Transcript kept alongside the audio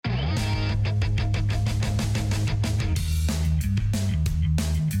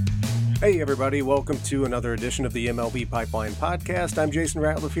Hey everybody, welcome to another edition of the MLB Pipeline Podcast. I'm Jason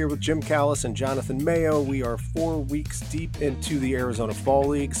Ratliff here with Jim Callis and Jonathan Mayo. We are 4 weeks deep into the Arizona Fall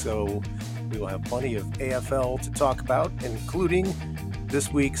League, so we will have plenty of AFL to talk about, including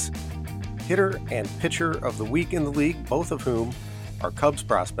this week's hitter and pitcher of the week in the league, both of whom are Cubs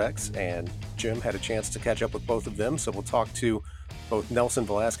prospects, and Jim had a chance to catch up with both of them, so we'll talk to both Nelson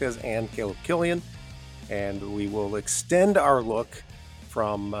Velasquez and Caleb Killian, and we will extend our look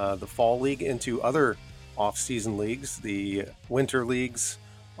from the Fall League into other off-season leagues. The Winter League's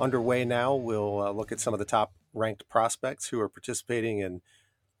underway now. We'll look at some of the top-ranked prospects who are participating in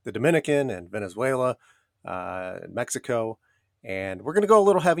the Dominican and Venezuela, and Mexico. And we're going to go a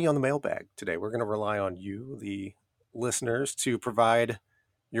little heavy on the mailbag today. We're going to rely on you, the listeners, to provide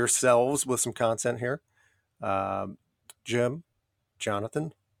yourselves with some content here. Jim,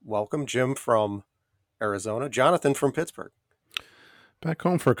 Jonathan, welcome. Jim from Arizona, Jonathan from Pittsburgh. Back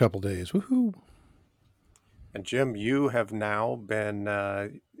home for a couple days. Woohoo! And Jim, you have now been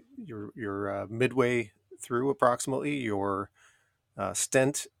you're midway through approximately your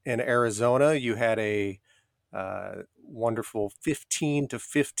stint in Arizona. You had a wonderful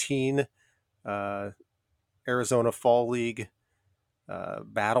 15-15 Arizona Fall League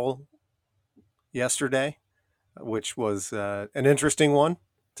battle yesterday, which was an interesting one,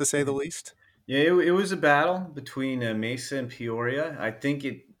 to say the least. Yeah, it was a battle between Mesa and Peoria. I think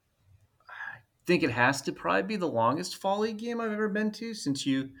it has to probably be the longest Fall League game I've ever been to, since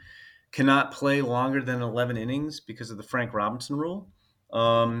you cannot play longer than 11 innings because of the Frank Robinson rule.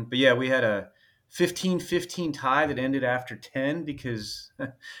 But yeah, we had a 15-15 tie that ended after 10 because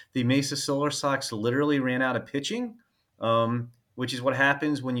the Mesa Solar Sox literally ran out of pitching, which is what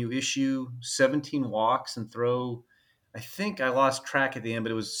happens when you issue 17 walks and throw, I think I lost track at the end,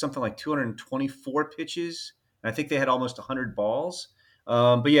 but it was something like 224 pitches. I think they had almost 100 balls.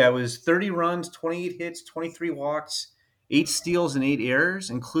 But yeah, it was 30 runs, 28 hits, 23 walks, 8 steals, and 8 errors,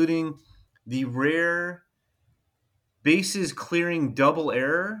 including the rare bases clearing double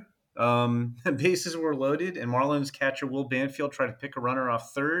error. Bases were loaded, and Marlins catcher Will Banfield tried to pick a runner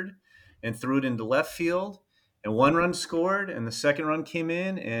off third and threw it into left field. And 1 run scored, and the second run came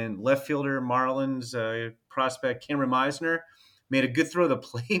in, and left fielder Marlins prospect Cameron Meisner made a good throw to the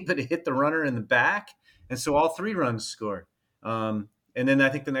plate, but it hit the runner in the back, and so all 3 runs scored. And then I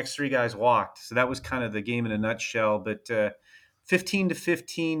think the next 3 guys walked. So that was kind of the game in a nutshell. But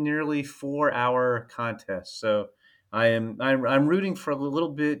 15-15, nearly 4-hour contest. So I'm rooting for a little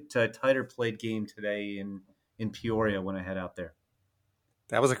bit tighter played game today in Peoria when I head out there.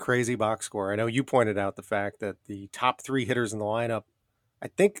 That was a crazy box score. I know you pointed out the fact that the top 3 hitters in the lineup, I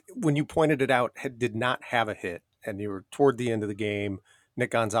think when you pointed it out, did not have a hit. And you were toward the end of the game.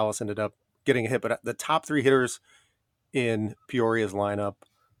 Nick Gonzalez ended up getting a hit. But the top 3 hitters in Peoria's lineup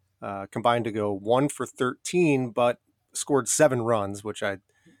combined to go 1 for 13, but scored 7 runs, which I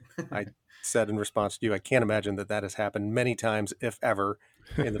said in response to you, I can't imagine that has happened many times, if ever,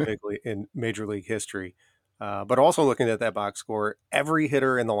 in the big league, in Major League history. But also looking at that box score, every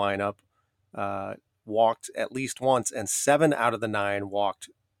hitter in the lineup walked at least once, and 7 out of the 9 walked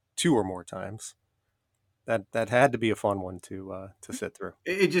 2 or more times. That had to be a fun one to sit through.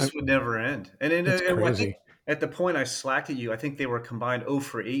 It just would never end. And It's crazy. At the point I slacked at you, I think they were combined 0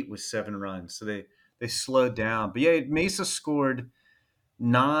 for 8 with 7 runs. So they slowed down. But yeah, Mesa scored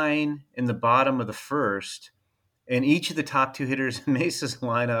 9 in the bottom of the first, and each of the top 2 hitters in Mesa's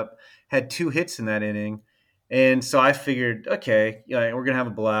lineup had 2 hits in that inning. And so I figured, okay, we're going to have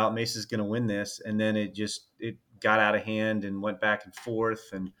a blowout. Mesa's going to win this. And then it got out of hand and went back and forth.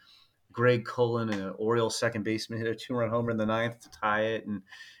 And Greg Cullen, an Orioles second baseman, hit a 2-run homer in the 9th to tie it. And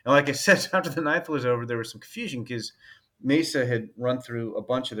like I said, after the 9th was over, there was some confusion because Mesa had run through a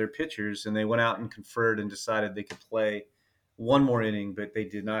bunch of their pitchers, and they went out and conferred and decided they could play 1 more inning, but they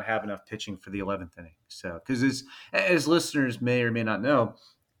did not have enough pitching for the 11th inning. So, because as listeners may or may not know,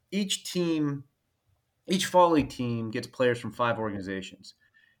 each Fall League team gets players from 5 organizations,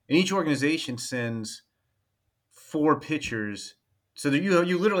 and each organization sends 4 pitchers. So that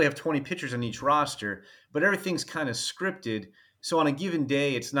you literally have 20 pitchers on each roster, but everything's kind of scripted. So on a given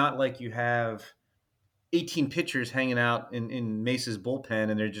day, it's not like you have 18 pitchers hanging out in Mesa's bullpen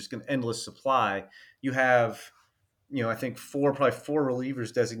and they're just going to endless supply. You have, I think probably 4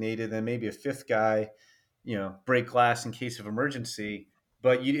 relievers designated, then maybe a 5th guy, break glass in case of emergency.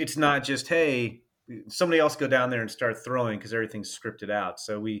 But it's not just, hey, somebody else go down there and start throwing because everything's scripted out.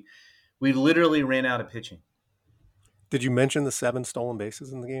 So we literally ran out of pitching. Did you mention the 7 stolen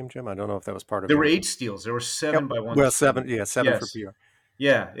bases in the game, Jim? I don't know if that was part of it. There were 8 steals. There were 7 by one. Well, 7 for PR.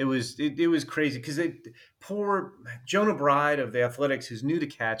 Yeah, it was crazy because poor Jonah Bride of the Athletics, who's new to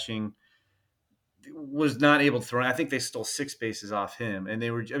catching, was not able to throw. I think they stole 6 bases off him, and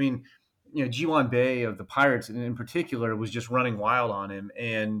they were. I mean, Ji-hwan Bae of the Pirates in particular was just running wild on him,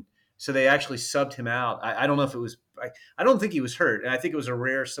 and so they actually subbed him out. I don't know if it was. I don't think he was hurt, and I think it was a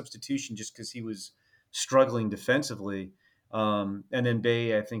rare substitution just because he was struggling defensively. And then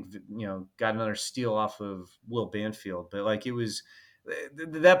Bay, I think, got another steal off of Will Banfield, but like it was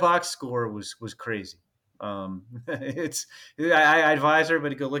that box score was crazy. It's I advise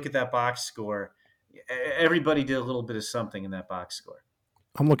everybody to go look at that box score. Everybody did a little bit of something in that box score.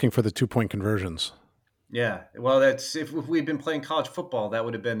 I'm looking for the 2-point conversions. Yeah, well, that's if we'd been playing college football, that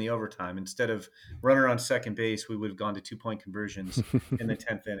would have been the overtime. Instead of runner on second base, we would have gone to 2-point conversions in the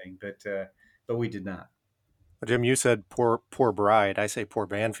 10th inning, but we did not. Jim, you said poor Bride. I say poor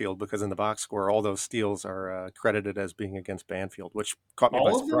Banfield because in the box score, all those steals are credited as being against Banfield, which caught me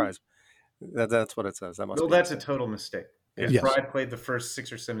by surprise. That's what it says. That must. Well, that's a total mistake. Yes. Bride played the first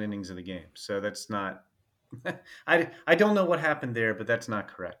 6 or 7 innings of the game, so that's not. I don't know what happened there, but that's not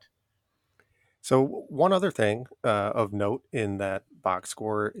correct. So one other thing of note in that box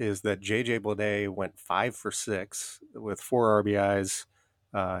score is that J.J. Bleday went 5 for 6 with 4 RBIs,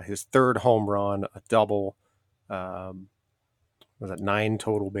 his third home run, a double. Was it 9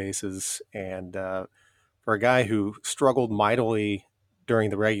 total bases? And for a guy who struggled mightily during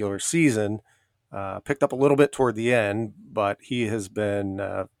the regular season, picked up a little bit toward the end, but he has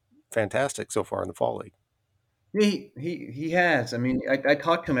been fantastic so far in the fall league. He has. I mean, I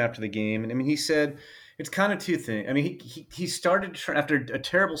talked to him after the game, and I mean, he said it's kind of two things. I mean, he started after a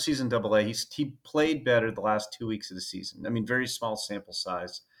terrible season AA. He played better the last 2 weeks of the season. I mean, very small sample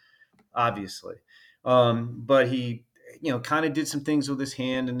size, obviously, but he kind of did some things with his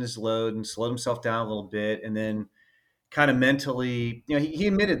hand and his load and slowed himself down a little bit, and then kind of mentally, he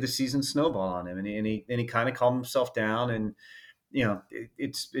admitted the season snowballed on him, and he kind of calmed himself down, and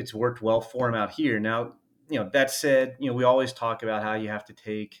it's worked well for him out here now. That said, we always talk about how you have to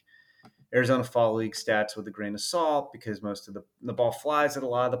take Arizona Fall League stats with a grain of salt because most of the ball flies at a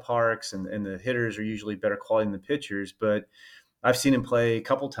lot of the parks and the hitters are usually better quality than the pitchers. But I've seen him play a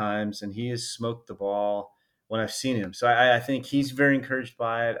couple times and he has smoked the ball when I've seen him. So I think he's very encouraged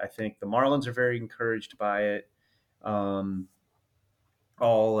by it. I think the Marlins are very encouraged by it.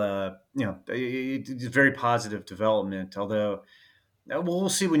 It's very positive development, although we'll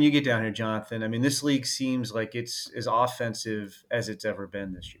see when you get down here, Jonathan. I mean, this league seems like it's as offensive as it's ever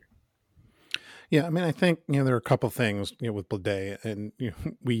been this year. Yeah, I mean, I think there are a couple things with Bleday, and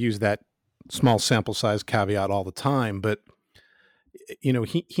we use that small sample size caveat all the time, but he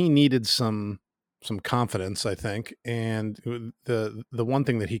needed some confidence, I think, and the one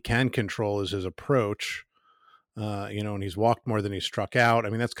thing that he can control is his approach. And he's walked more than he struck out. I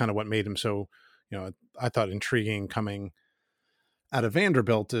mean, that's kind of what made him so, I thought intriguing coming out of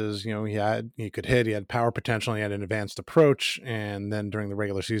Vanderbilt is, he could hit, he had power potential, he had an advanced approach. And then during the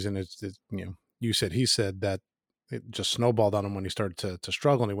regular season, he said that it just snowballed on him when he started to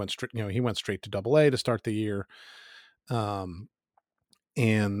struggle, and he went straight to AA to start the year. And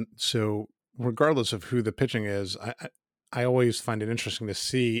so regardless of who the pitching is, I always find it interesting to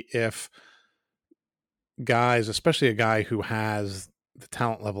see if guys, especially a guy who has the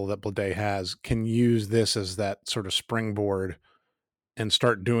talent level that Bleday has, can use this as that sort of springboard and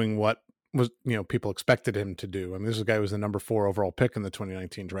start doing what was, people expected him to do. I mean, this is a guy who was the number 4 overall pick in the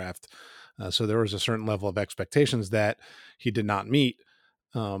 2019 draft. So there was a certain level of expectations that he did not meet.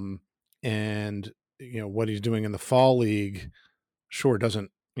 And what he's doing in the fall league sure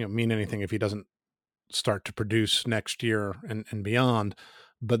doesn't, mean anything if he doesn't start to produce next year and beyond.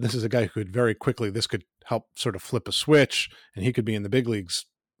 But this is a guy who could very quickly, this could help sort of flip a switch, and he could be in the big leagues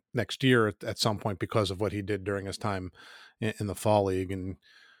next year at some point because of what he did during his time in the fall league. And,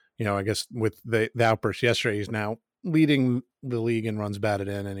 I guess with the outburst yesterday, he's now leading the league in runs batted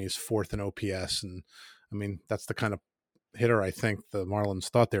in, and he's 4th in OPS. And I mean, that's the kind of hitter I think the Marlins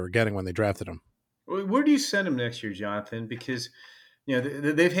thought they were getting when they drafted him. Where do you send him next year, Jonathan? Because,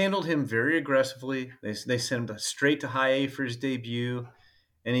 they've handled him very aggressively. They sent him straight to high A for his debut.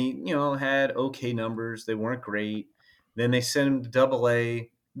 And he, had okay numbers. They weren't great. Then they sent him to AA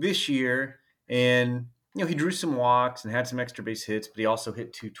this year, and he drew some walks and had some extra base hits, but he also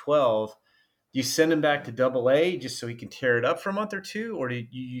hit 212. Do you send him back to AA just so he can tear it up for a month or two, or do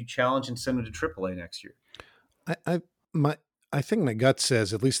you challenge and send him to AAA next year? I think my gut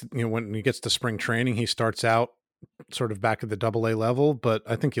says, at least when he gets to spring training, he starts out sort of back at the AA level. But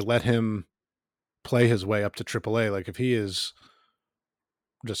I think you let him play his way up to AAA. Like if he is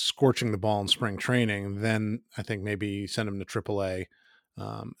just scorching the ball in spring training, then I think maybe send him to AAA.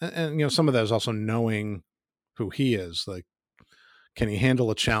 And some of that is also knowing who he is. Like Can he handle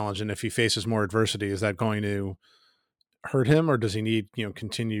a challenge? And if he faces more adversity, is that going to hurt him, or does he need,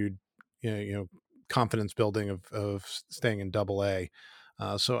 continued, confidence building of staying in Double A?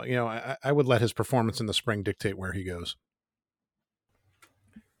 So, I would let his performance in the spring dictate where he goes.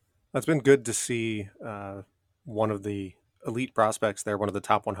 It's been good to see one of the elite prospects there, one of the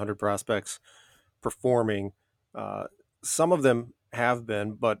top 100 prospects performing. Some of them have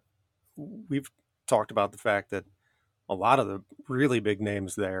been, but we've talked about the fact that a lot of the really big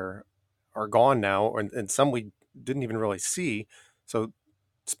names there are gone now, and some we didn't even really see. So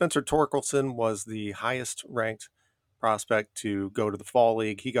Spencer Torkelson was the highest ranked prospect to go to the Fall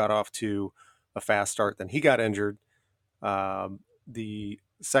League. He got off to a fast start, then he got injured. The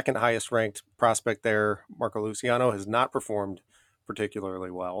second highest ranked prospect there, Marco Luciano, has not performed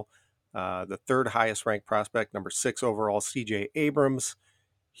particularly well. The third highest ranked prospect, number 6 overall, CJ Abrams,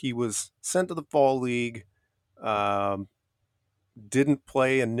 he was sent to the Fall League. Didn't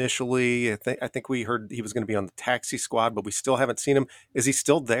play initially. I think we heard he was going to be on the taxi squad, but we still haven't seen him. Is he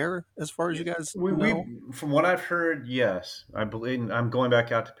still there as far as you guys know? From what I've heard, yes. I believe I'm going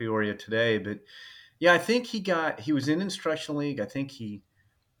back out to Peoria today, but yeah, I think he was in instructional league. I think he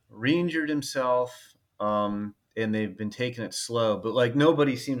re-injured himself, and they've been taking it slow. But like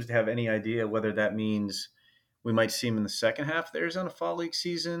nobody seems to have any idea whether that means we might see him in the second half of the Arizona Fall League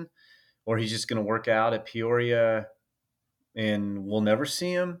season, or he's just going to work out at Peoria and we'll never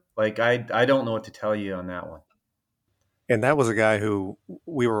see him. Like I don't know what to tell you on that one. And that was a guy who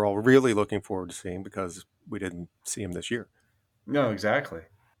we were all really looking forward to seeing because we didn't see him this year. No, exactly.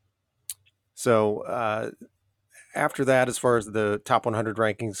 So after that, as far as the top 100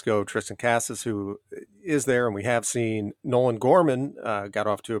 rankings go, Tristan Cassis, who is there, and we have seen Nolan Gorman got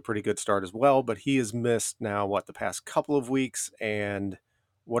off to a pretty good start as well, but he has missed now, the past couple of weeks, and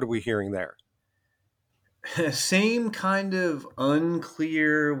what are we hearing there? Same kind of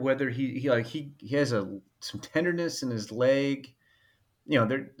unclear whether he has some tenderness in his leg.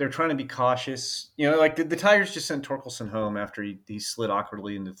 They're trying to be cautious. Like the Tigers just sent Torkelson home after he slid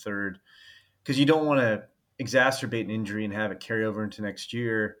awkwardly into third because you don't want to exacerbate an injury and have it carry over into next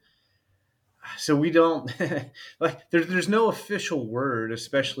year. So we don't there's no official word,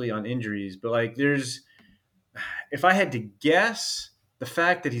 especially on injuries, but if I had to guess, the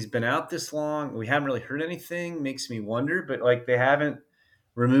fact that he's been out this long, we haven't really heard anything, makes me wonder. But they haven't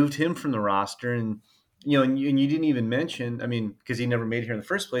removed him from the roster, and you didn't even mention. I mean, because he never made it here in the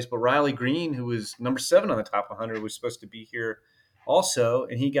first place. But Riley Green, who was number 7 on the top 100, was supposed to be here also,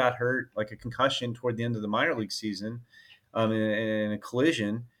 and he got hurt, like a concussion, toward the end of the minor league season, in a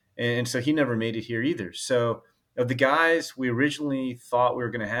collision, and so he never made it here either. So of the guys we originally thought we were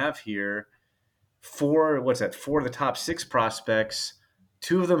going to have here, 4 of the top 6 prospects,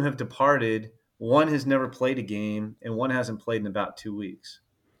 2 of them have departed. 1 has never played a game, and 1 hasn't played in about 2 weeks.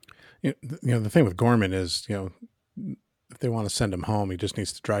 The thing with Gorman is, if they want to send him home, he just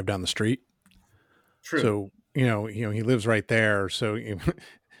needs to drive down the street. True. So, he lives right there. So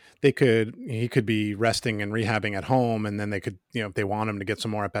he could be resting and rehabbing at home, and then they could, if they want him to get some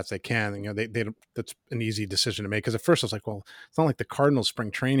more at bats, they can. That's an easy decision to make. Because at first I was like, well, it's not like the Cardinals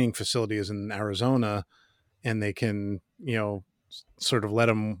spring training facility is in Arizona, and they can, sort of let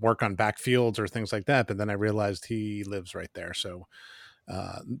him work on backfields or things like that. But then I realized he lives right there, so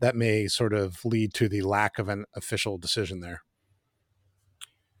that may sort of lead to the lack of an official decision there.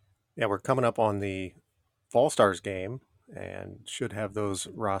 Yeah, we're coming up on the Fall Stars game and should have those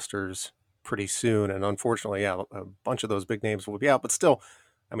rosters pretty soon. And unfortunately, a bunch of those big names will be out. But still,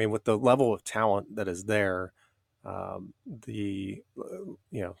 I mean, with the level of talent that is there, the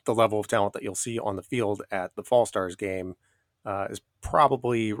level of talent that you'll see on the field at the Fall Stars game is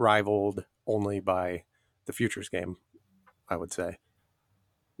probably rivaled only by the Futures game, I would say.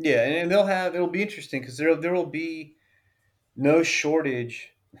 Yeah, and it'll be interesting because there will be no shortage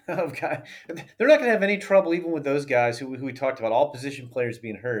of guys. They're not going to have any trouble even with those guys who we talked about, all position players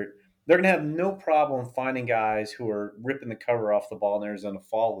being hurt. They're going to have no problem finding guys who are ripping the cover off the ball in Arizona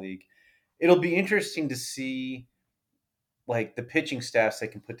Fall League. It'll be interesting to see the pitching staffs they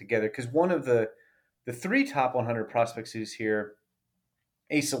can put together, because one of the 3 top 100 prospects who's here,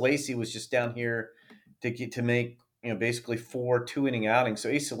 Asa Lacy, was just down here to make basically 4 2-inning outings.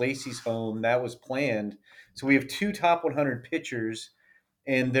 So Asa Lacy's home. That was planned. So we have 2 top 100 pitchers,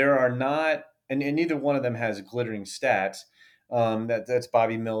 and there are not, and neither one of them has glittering stats. That's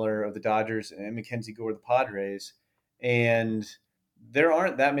Bobby Miller of the Dodgers and Mackenzie Gore of the Padres, and there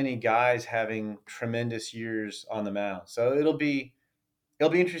aren't that many guys having tremendous years on the mound. So it'll be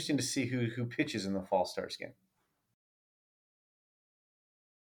interesting to see who pitches in the Fall Stars game.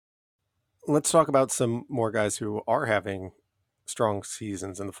 Let's talk about some more guys who are having strong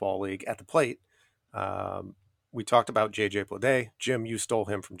seasons in the fall league at the plate. We talked about JJ Bleday. Jim, you stole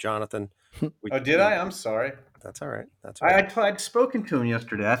him from Jonathan. Oh, did I? I'm sorry. That's all right. That's all right. I'd spoken to him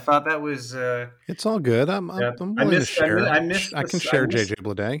yesterday. I thought that was. It's all good. I'm willing to share. I can share JJ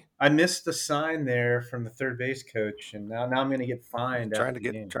Bleday. I missed the sign there from the third base coach, and now I'm going to get fined. Trying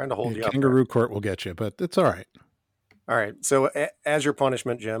to hold you up. Kangaroo court will get you, but it's all right. All right. So as your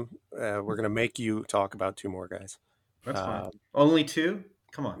punishment, Jim, we're going to make you talk about 2 more guys. That's fine. Only 2?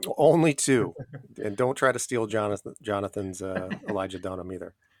 Come on. Only 2. And don't try to steal Jonathan's Elijah Dunham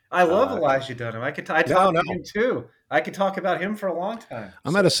either. I love Elijah Dunham. I talk to him too. I could talk about him for a long time.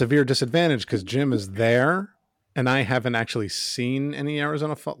 I'm at a severe disadvantage because Jim is there, and I haven't actually seen any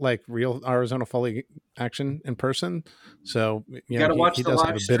real Arizona Fall League action in person. So you got to watch the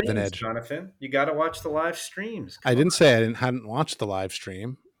live streams, bit of an edge. Jonathan. You got to watch the live streams. I didn't say I hadn't watched the live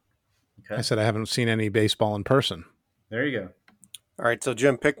stream. Okay. I said I haven't seen any baseball in person. There you go. All right, so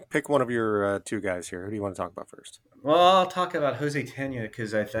Jim, pick one of your 2 guys here. Who do you want to talk about first? Well, I'll talk about Jose Tena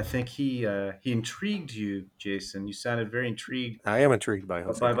because I think he intrigued you, Jason. You sounded very intrigued. I am intrigued by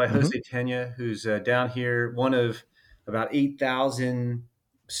Jose. By Jose Tena, who's down here, one of about 8,000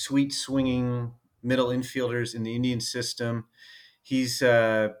 sweet swinging middle infielders in the Indian system. He's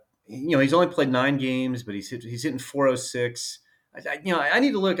he's only played 9 games, but he's hitting 406. I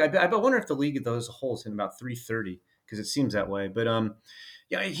need to look. I wonder if the league as a whole is hitting about 330 because it seems that way. But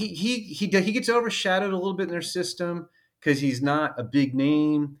he gets overshadowed a little bit in their system because he's not a big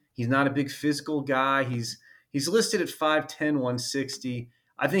name. He's not a big physical guy. He's listed at 5'10", 160.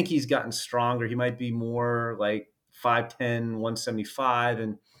 I think he's gotten stronger. He might be more like 5'10", 175.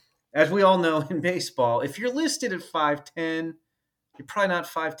 And as we all know in baseball, if you're listed at 5'10", you're probably not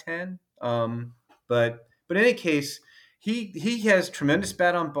 5'10". But in any case, he has tremendous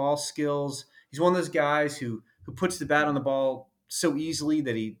bat on ball skills. He's one of those guys who puts the bat on the ball so easily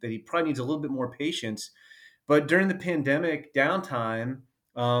that he probably needs a little bit more patience. But during the pandemic downtime,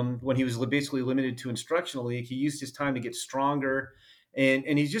 when he was basically limited to instructional league, he used his time to get stronger,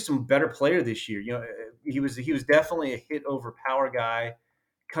 and he's just a better player this year. He was definitely a hit over power guy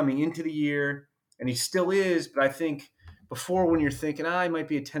coming into the year, and he still is. But I think before, when you're thinking, he might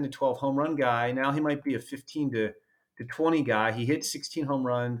be a 10 to 12 home run guy, now he might be a 15 to 20 guy. He hit 16 home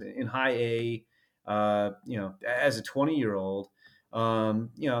runs in high A, as a 20-year-old.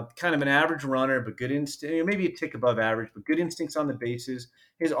 Kind of an average runner, but good instinct, maybe a tick above average, but good instincts on the bases.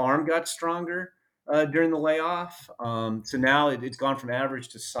 His arm got stronger during the layoff. So now it's gone from average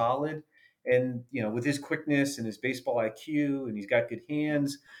to solid. And, with his quickness and his baseball IQ, and he's got good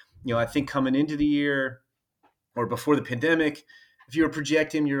hands, I think coming into the year or before the pandemic, if you were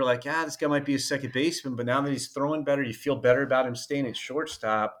projecting him, you're like, this guy might be a second baseman. But now that he's throwing better, you feel better about him staying at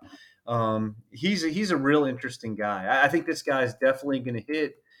shortstop. He's a real interesting guy. I think this guy is definitely going to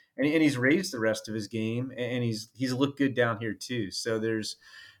hit, and he's raised the rest of his game, and he's looked good down here too. So there's,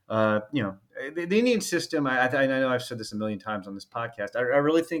 the Indian system. I know I've said this a million times on this podcast. I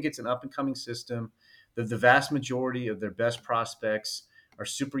really think it's an up and coming system. The vast majority of their best prospects are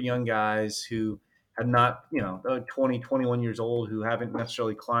super young guys who have not, 20, 21 years old, who haven't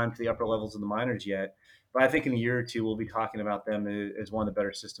necessarily climbed to the upper levels of the minors yet. But I think in a year or two, we'll be talking about them as one of the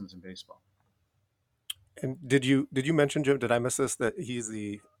better systems in baseball. And did you mention, Jim, did I miss this, that he's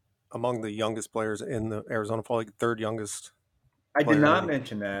among the youngest players in the Arizona Fall League, 3rd youngest? I did not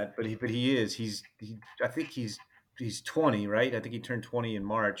mention that, but he is. I think he's 20, right? I think he turned 20 in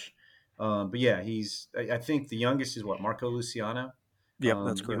March. But yeah, I think the youngest is Marco Luciano. Yeah,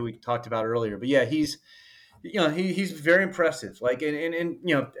 that's correct. Who we talked about earlier. But yeah, he's very impressive. And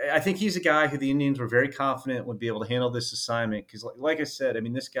I think he's a guy who the Indians were very confident would be able to handle this assignment. Because like I said,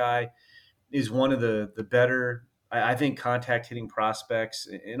 this guy is one of the better, I think, contact hitting prospects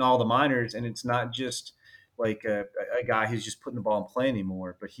in all the minors. And it's not just like a guy who's just putting the ball in play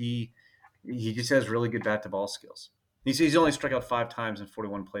anymore, but he just has really good bat to ball skills. He's only struck out 5 times in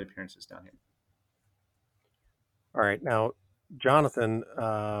 41 plate appearances down here. All right. Now, Jonathan,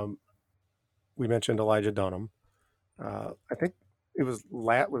 we mentioned Elijah Dunham. I think it was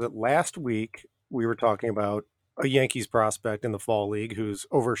last week we were talking about a Yankees prospect in the Fall League who's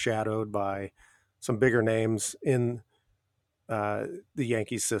overshadowed by some bigger names in the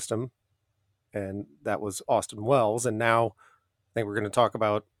Yankees system, and that was Austin Wells. And now I think we're going to talk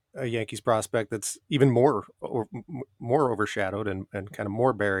about a Yankees prospect that's even more overshadowed and kind of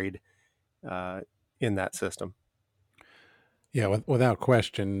more buried in that system. Yeah, without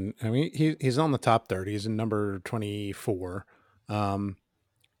question. He's on the top 30. He's in number 24. And,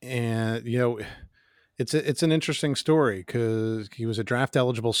 it's an interesting story because he was a draft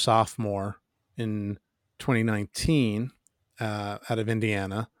eligible sophomore in 2019. out of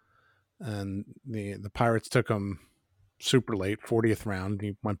Indiana, and the Pirates took him super late, 40th round.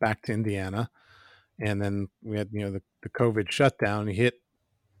 He went back to Indiana, and then we had the COVID shutdown. He hit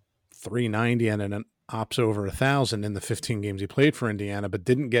 390 and an ops over 1,000 in the 15 games he played for Indiana, but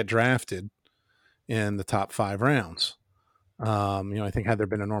didn't get drafted in the top 5 rounds. I think had there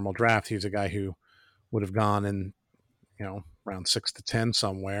been a normal draft, he's a guy who would have gone in, around 6 to 10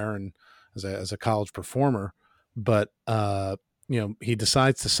 somewhere, and as a college performer. But he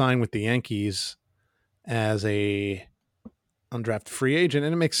decides to sign with the Yankees as a undrafted free agent,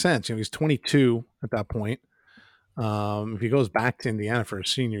 and it makes sense. He's 22 at that point. If he goes back to Indiana for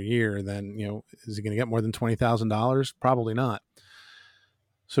his senior year, then is he going to get more than $20,000? Probably not.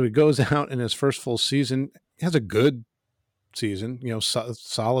 So he goes out in his first full season. He has a good season.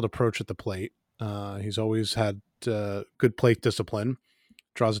 Solid approach at the plate. He's always had good plate discipline.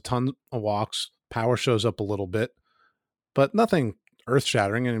 Draws a ton of walks. Power shows up a little bit, but nothing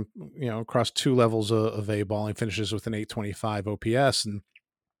earth-shattering. And across 2 levels of A ball, he finishes with an 825 OPS, and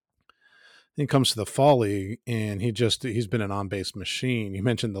he comes to the fall league, and he's been an on-base machine. You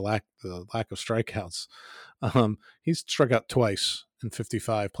mentioned the lack of strikeouts. He's struck out twice in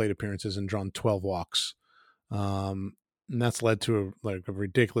 55 plate appearances and drawn 12 walks. And that's led to a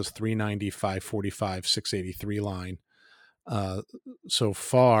ridiculous 390, 545, 683 line so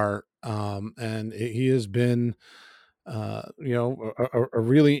far. And he has been, a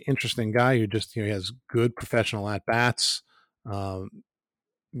really interesting guy who just, he has good professional at-bats.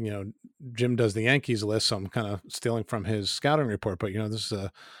 Jim does the Yankees list, so I'm kind of stealing from his scouting report, but this is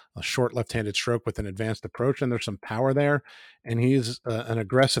a short left-handed stroke with an advanced approach, and there's some power there, and he's an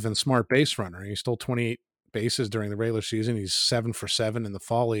aggressive and smart base runner. He stole 28 bases during the regular season. He's 7 for 7 in the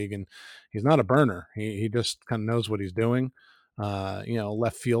fall league, and he's not a burner. He just kind of knows what he's doing.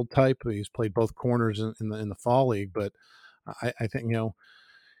 Left field type. He's played both corners in the fall league, but I think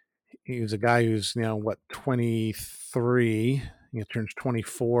he's a guy who's 23. He turns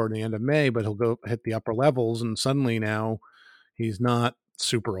 24 in the end of May, but he'll go hit the upper levels, and suddenly now he's not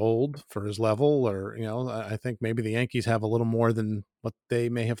super old for his level. Or I think maybe the Yankees have a little more than what they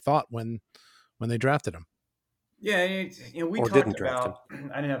may have thought when they drafted him. Yeah, we or talked didn't draft about.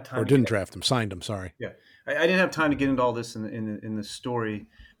 I didn't have time. Or didn't draft him, signed him. Sorry. Yeah, I didn't have time to get into all this in the story,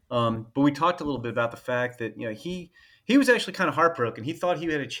 but we talked a little bit about the fact that he was actually kind of heartbroken. He thought he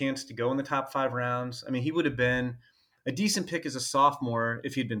had a chance to go in the top 5 rounds. I mean, he would have been a decent pick as a sophomore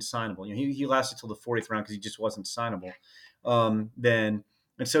if he'd been signable. He lasted till the 40th round because he just wasn't signable then.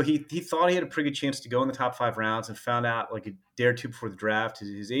 And so he thought he had a pretty good chance to go in the top 5 rounds, and found out like a day or two before the draft,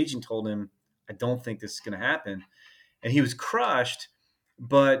 his agent told him, "I don't think this is going to happen." And he was crushed.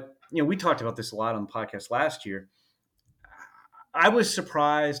 But, we talked about this a lot on the podcast last year. I was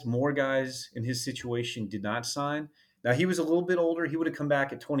surprised more guys in his situation did not sign. Now, he was a little bit older. He would have come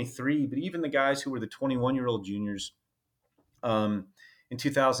back at 23, but even the guys who were the 21-year-old juniors in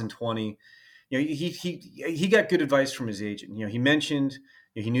 2020, he got good advice from his agent. He mentioned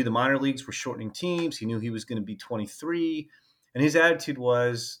he knew the minor leagues were shortening teams. He knew he was going to be 23. And his attitude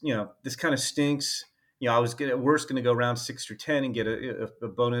was, this kind of stinks. I was going to go around 6 or 10 and get a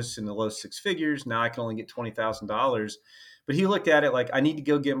bonus in the low 6 figures. Now I can only get $20,000. But he looked at it like, I need to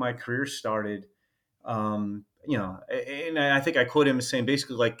go get my career started. And I think I quote him as saying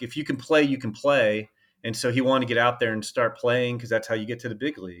basically like, if you can play, you can play. And so he wanted to get out there and start playing because that's how you get to the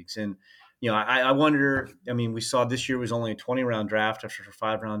big leagues. And, I wonder, we saw this year was only a 20-round draft after a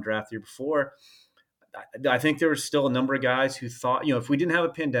 5-round draft the year before. I think there was still a number of guys who thought, if we didn't have a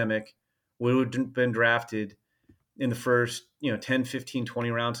pandemic, we would have been drafted in the first, 10, 15,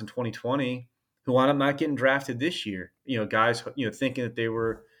 20 rounds in 2020 who wound up not getting drafted this year. Guys, thinking that they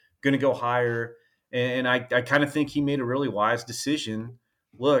were going to go higher. And I kind of think he made a really wise decision.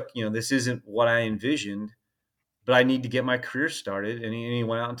 Look, this isn't what I envisioned, but I need to get my career started. And he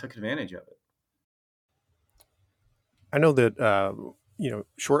went out and took advantage of it. I know that,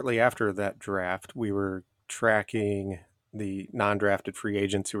 shortly after that draft, we were tracking the non-drafted free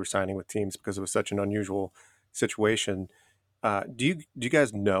agents who were signing with teams because it was such an unusual situation. Do you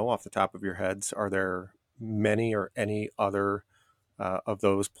guys know off the top of your heads, are there many or any other of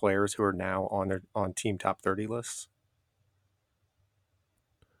those players who are now on team top 30 lists?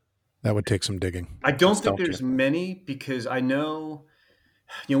 That would take some digging. I don't think there's many, because I know,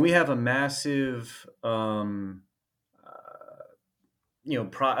 we have a massive, Google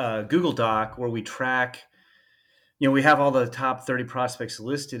Doc where we track, we have all the top 30 prospects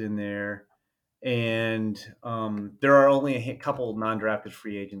listed in there. And there are only a couple of non-drafted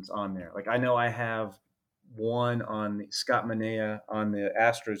free agents on there. Like I know I have one on Scott Manea on the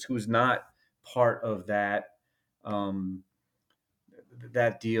Astros, who's not part of that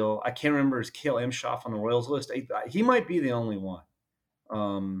that deal. I can't remember, is Cale Emshoff on the Royals list? He might be the only one.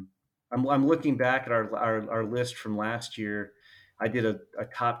 I'm looking back at our list from last year. I did a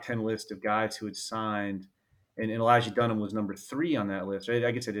top 10 list of guys who had signed, and Elijah Dunham was number 3 on that list. Right?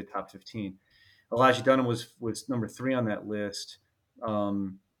 I guess I did top 15. Elijah Dunham was number 3 on that list,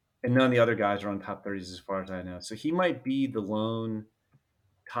 and none of the other guys are on top 30s as far as I know. So he might be the lone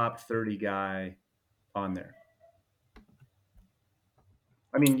top 30 guy on there.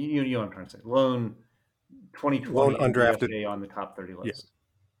 I mean, you know what I'm trying to say. Lone 2020 undrafted DFA on the top 30 list.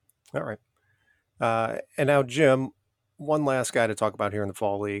 Yeah. All right. And now, Jim, one last guy to talk about here in the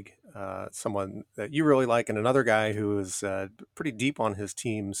Fall League, someone that you really like, and another guy who is pretty deep on his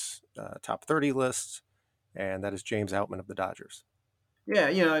team's top 30 list, and that is James Outman of the Dodgers.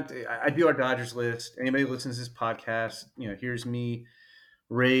 Yeah, I do our Dodgers list. Anybody who listens to this podcast, hears me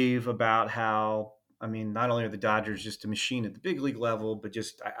rave about how, not only are the Dodgers just a machine at the big league level, but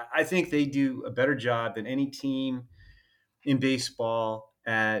just I think they do a better job than any team in baseball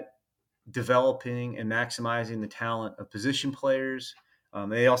at developing and maximizing the talent of position players.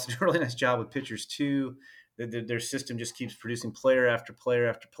 They also do a really nice job with pitchers too. Their system just keeps producing player after player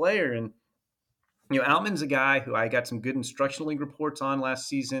after player. And, Outman's a guy who I got some good instructional league reports on last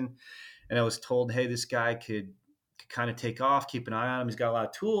season. And I was told, hey, this guy could kind of take off, keep an eye on him. He's got a lot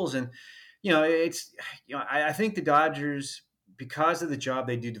of tools. And, I think the Dodgers, because of the job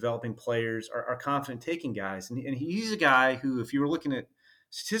they do developing players, are confident taking guys. And he's a guy who, if you were looking at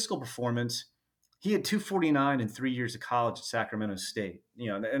statistical performance, he had 249 in 3 years of college at Sacramento State.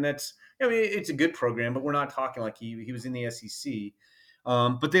 And that's, it's a good program, but we're not talking like he was in the SEC.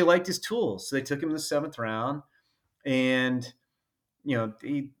 But they liked his tools, so they took him in the 7th round, and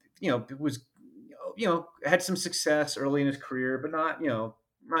he was had some success early in his career, but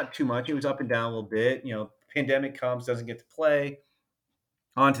not too much. He was up and down a little bit. Pandemic comes, doesn't get to play.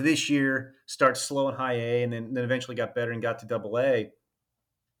 On to this year, starts slow in high A, and then eventually got better and got to Double A.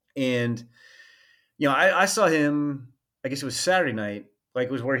 And I saw him, I guess it was Saturday night, like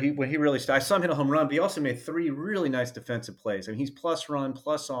it was when he really started. I saw him hit a home run, but he also made 3 really nice defensive plays. He's plus run,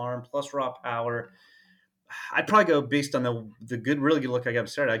 plus arm, plus raw power. I'd probably go, based on the really good look I got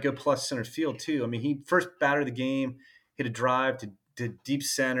Saturday, I'd go plus center field too. He first batter of the game, hit a drive to deep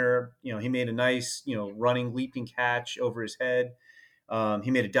center. He made a nice, running, leaping catch over his head.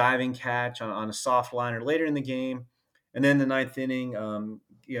 He made a diving catch on a soft liner later in the game. And then the 9th inning,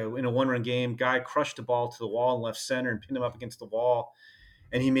 in a 1-run game, guy crushed the ball to the wall in left center and pinned him up against the wall,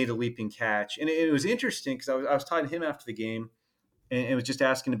 and he made a leaping catch. And it was interesting because I was talking to him after the game, and was just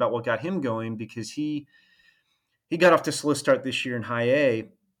asking about what got him going, because he got off to a slow start this year in high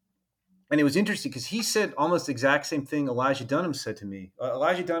A. And it was interesting because he said almost the exact same thing Elijah Dunham said to me.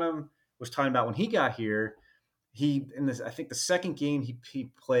 Elijah Dunham was talking about when he got here, I think the second game he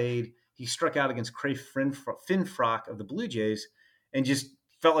played, he struck out against Craig Finfrock of the Blue Jays, and just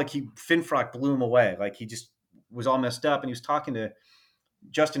felt like Finfrock blew him away. Like he just was all messed up. And he was talking to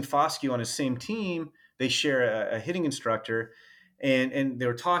Justin Foscue on his same team. They share a hitting instructor, and they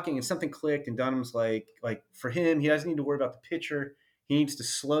were talking, and something clicked. And Dunham's like for him, he doesn't need to worry about the pitcher. He needs to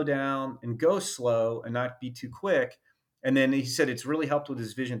slow down and go slow and not be too quick. And then he said it's really helped with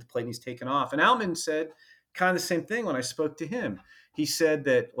his vision at the plate, and he's taken off. And Outman said kind of the same thing when I spoke to him. He said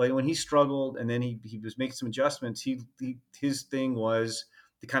that when he struggled and then he was making some adjustments, his thing was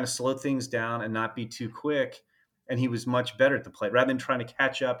to kind of slow things down and not be too quick. And he was much better at the plate rather than trying to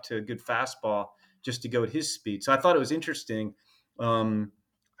catch up to a good fastball just to go at his speed. So I thought it was interesting.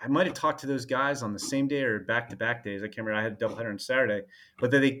 I might have talked to those guys on the same day or back-to-back days. I can't remember. I had a doubleheader on Saturday.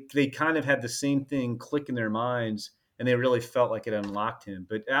 But they kind of had the same thing click in their minds, and they really felt like it unlocked him.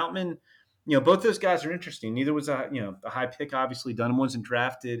 But Outman, both those guys are interesting. Neither was a high pick, obviously. Dunham wasn't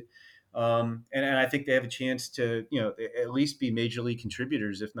drafted. And I think they have a chance to, at least be major league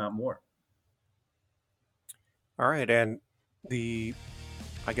contributors, if not more. All right. And the,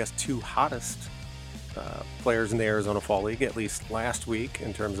 2 hottest players in the Arizona Fall League, at least last week,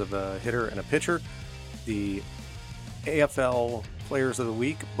 in terms of a hitter and a pitcher, the AFL Players of the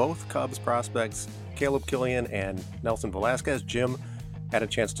Week, both Cubs prospects, Caleb Killian and Nelson Velasquez. Jim had a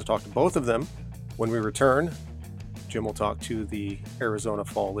chance to talk to both of them. When we return, Jim will talk to the Arizona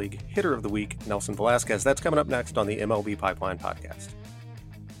Fall League Hitter of the Week, Nelson Velasquez. That's coming up next on the MLB Pipeline Podcast.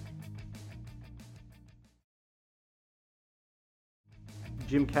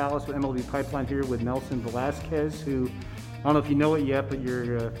 Jim Callis with MLB Pipeline here with Nelson Velasquez, who, I don't know if you know it yet, but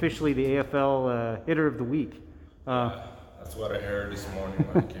you're officially the AFL Hitter of the Week. That's what I heard this morning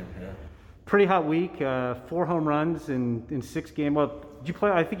when I came here. Pretty hot week, 4 home runs in 6 games. Well, did you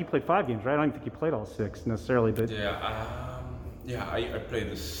play? I think you played 5 games, right? I don't even think you played all 6 necessarily, but yeah, Yeah, I played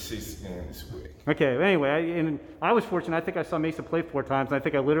the 6th game this week. Okay. Anyway, I was fortunate. I think I saw Mesa play 4 times, and I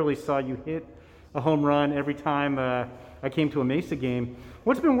think I literally saw you hit a home run every time I came to a Mesa game.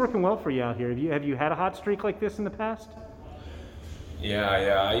 What's been working well for you out here? Have you had a hot streak like this in the past? Yeah.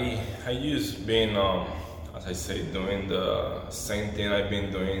 I used being, as I say, doing the same thing I've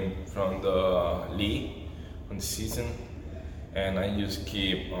been doing from the league on the season, and I just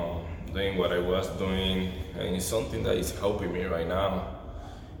keep doing what I was doing, and it's something that is helping me right now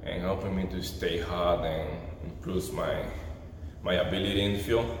and helping me to stay hot and improves my ability in the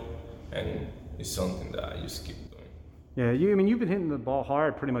field, and it's something that I just keep doing. Yeah, you've been hitting the ball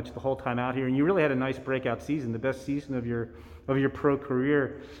hard pretty much the whole time out here, and you really had a nice breakout season, the best season of your pro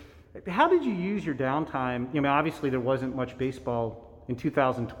career. How did you use your downtime? Obviously there wasn't much baseball in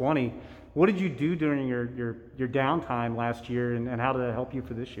 2020. What did you do during your downtime last year, and how did that help you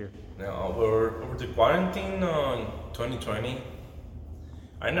for this year? Now, over the quarantine in 2020,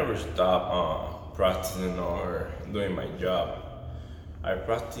 I never stopped practicing or doing my job. I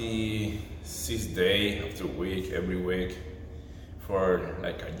practice 6 days after week, every week for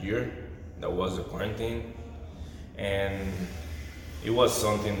like a year. That was the quarantine, and it was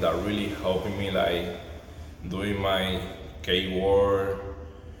something that really helped me, like doing my K work,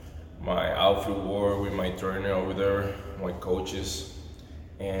 my outfield work with my trainer over there, my coaches,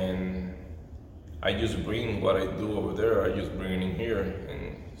 and I just bring what I do over there, I just bring it in here,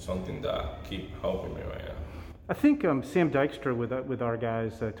 and something that keep helping me right now. I think Sam Dykstra with our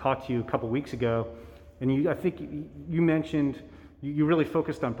guys talked to you a couple weeks ago, and I think you mentioned you really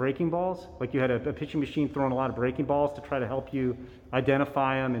focused on breaking balls, like you had a pitching machine throwing a lot of breaking balls to try to help you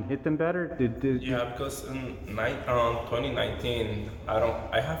identify them and hit them better. Yeah, because in 2019,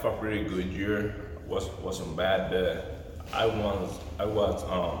 I have a pretty good year. Wasn't bad, but I was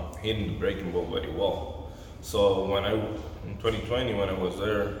hitting the breaking ball very well. So in 2020 when I was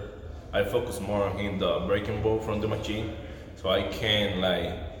there, I focused more on hitting the breaking ball from the machine, so I can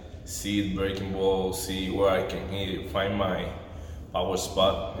like see the breaking ball, see where I can hit it, find my power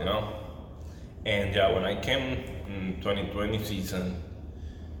spot, And yeah, when I came in 2020 season,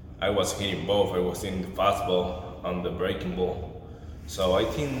 I was hitting both. I was hitting the fastball and the breaking ball. So I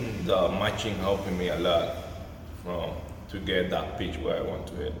think the matching helping me a lot to get that pitch where I want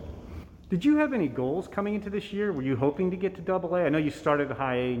to hit. Did you have any goals coming into this year? Were you hoping to get to Double-A? I know you started at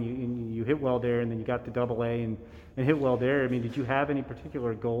High A and you hit well there, and then you got to Double-A and hit well there. I mean, did you have any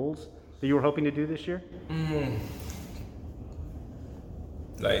particular goals that you were hoping to do this year?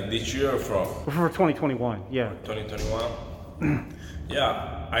 Like this year from? For 2021, yeah. 2021?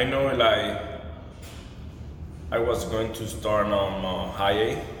 Yeah, I know like I was going to start on High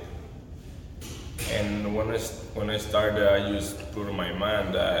A, and when I started, I just put in my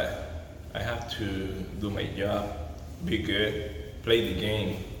mind that I have to do my job, be good, play the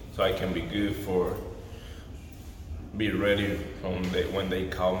game, so I can be good be ready when they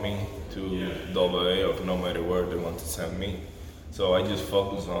call me to Double-A or no matter where they want to send me. So I just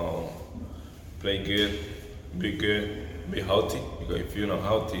focus on play good, be healthy, because if you're not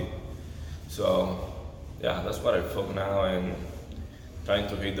healthy, so yeah, that's what I focus now, and trying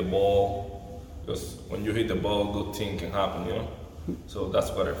to hit the ball, because when you hit the ball, good thing can happen, So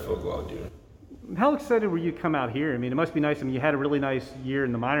that's what I focus out here. How excited were you to come out here? I mean, it must be nice. I mean, you had a really nice year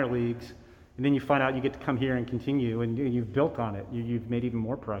in the minor leagues, and then you find out you get to come here and continue, and you've built on it. You've made even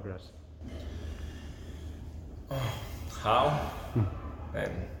more progress. How?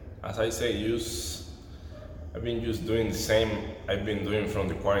 And as I say, I've been just doing the same I've been doing from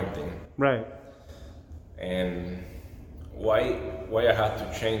the quarantine. Right. And why I had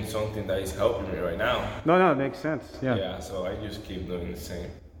to change something that is helping me right now? No, it makes sense. Yeah. Yeah, so I just keep doing the same.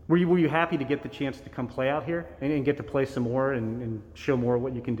 Were you happy to get the chance to come play out here and get to play some more and show more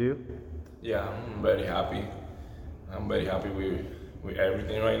what you can do? Yeah, I'm very happy. I'm very happy with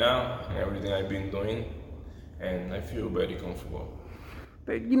everything right now and everything I've been doing, and I feel very comfortable.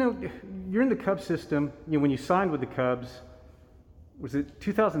 But, you're in the Cubs system. When you signed with the Cubs, was it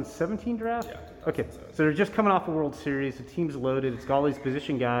 2017 draft? Yeah. Okay, so they're just coming off a World Series. The team's loaded. It's got all these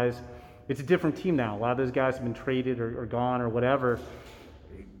position guys. It's a different team now. A lot of those guys have been traded or gone or whatever.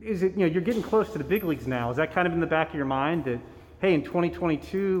 Is it, you're getting close to the big leagues now. Is that kind of in the back of your mind that, hey, in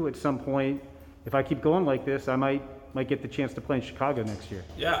 2022 at some point, if I keep going like this, I might get the chance to play in Chicago next year?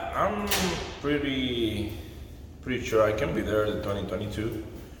 Yeah, I'm pretty sure I can be there in 2022,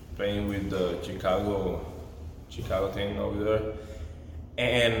 playing with the Chicago team over there.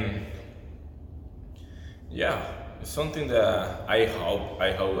 And yeah, it's something that I hope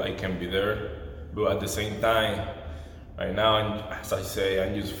I can be there. But at the same time, right now, as I say,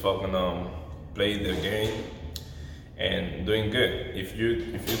 I'm just focusing on playing the game and doing good. If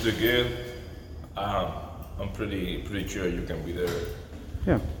you do good, I'm pretty sure you can be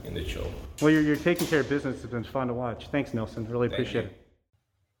there in the show. Well, you're taking care of business. It's been fun to watch. Thanks, Nelson. Really appreciate it.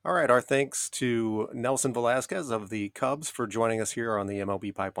 All right, our thanks to Nelson Velasquez of the Cubs for joining us here on the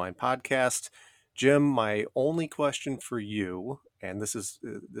MLB Pipeline podcast. Jim, my only question for you, and this is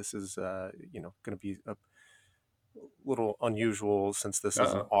going to be a little unusual since this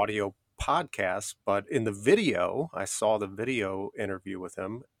is an audio podcast, but in the video, I saw the video interview with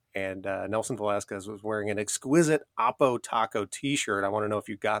him, and Nelson Velasquez was wearing an exquisite Oppo Taco t-shirt. I want to know if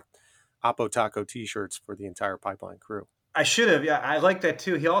you got Oppo Taco t-shirts for the entire Pipeline crew. I should have. Yeah, I like that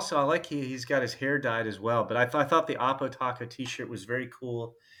too. He's got his hair dyed as well. But I thought the Oppo Taco t-shirt was very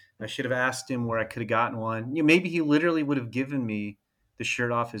cool. I should have asked him where I could have gotten one. Maybe he literally would have given me the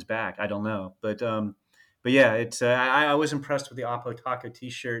shirt off his back. I don't know. But yeah, it's I was impressed with the Oppo Taco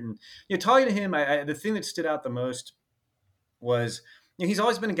t-shirt. And talking to him, the thing that stood out the most was he's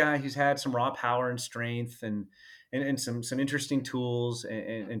always been a guy who's had some raw power and strength and some interesting tools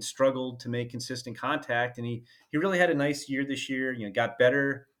and struggled to make consistent contact. And he really had a nice year this year. Got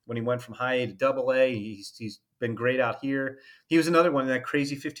better when he went from high A to double A. He's been great out here. He was another one in that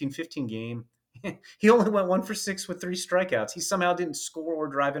crazy 15-15 game. He only went 1 for 6 with 3 strikeouts. He somehow didn't score or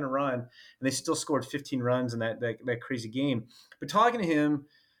drive in a run, and they still scored 15 runs in that crazy game. But talking to him,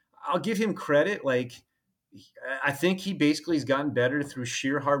 I'll give him credit. I think he basically has gotten better through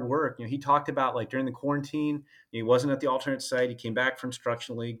sheer hard work. He talked about during the quarantine, he wasn't at the alternate site. He came back from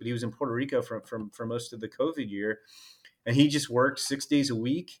instructional league, but he was in Puerto Rico for most of the COVID year. And he just worked 6 days a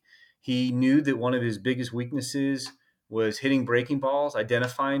week. He knew that one of his biggest weaknesses was hitting breaking balls,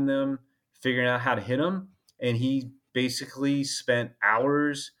 identifying them, figuring out how to hit them. And he basically spent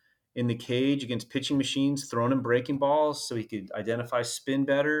hours in the cage against pitching machines, throwing him breaking balls so he could identify spin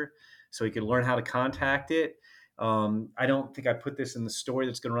better, so he could learn how to contact it. I don't think I put this in the story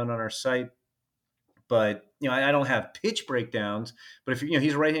that's going to run on our site, but I don't have pitch breakdowns. But if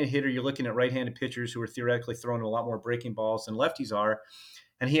he's a right-handed hitter, you're looking at right-handed pitchers who are theoretically throwing a lot more breaking balls than lefties are,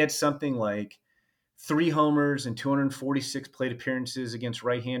 and he had something like 3 homers and 246 plate appearances against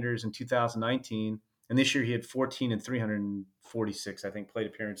right-handers in 2019, and this year he had 14 and 346, I think, plate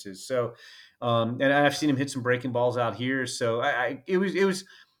appearances. So, and I've seen him hit some breaking balls out here. So it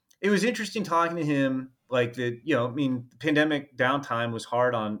was interesting talking to him. The pandemic downtime was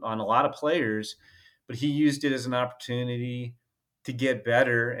hard on a lot of players, but he used it as an opportunity to get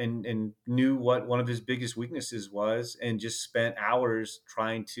better and knew what one of his biggest weaknesses was, and just spent hours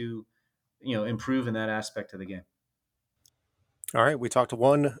trying to, improve in that aspect of the game. All right, we talked to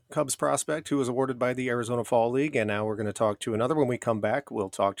one Cubs prospect who was awarded by the Arizona Fall League, and now we're going to talk to another. When we come back, we'll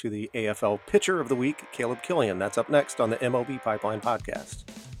talk to the AFL Pitcher of the Week, Caleb Killian. That's up next on the MLB Pipeline podcast.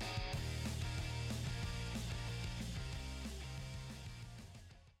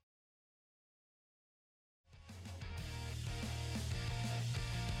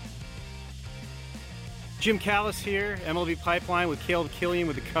 Jim Callis here, MLB Pipeline with Caleb Killian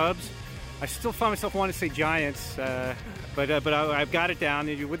with the Cubs. I still find myself wanting to say Giants, but I've got it down.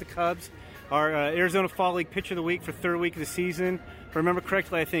 With the Cubs, our Arizona Fall League Pitcher of the Week for 3rd week of the season. If I remember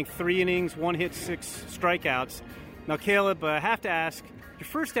correctly, I think 3 innings, 1 hit, 6 strikeouts. Now, Caleb, I have to ask, your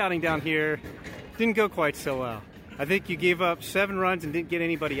first outing down here didn't go quite so well. I think you gave up 7 runs and didn't get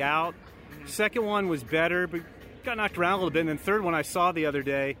anybody out. Second one was better, but got knocked around a little bit. And then third one I saw the other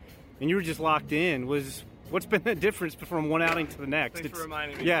day, and you were just locked in. What's been the difference from one outing to the next? Thanks for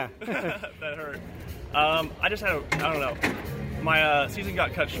reminding me. Yeah. That hurt. I just had I don't know. My season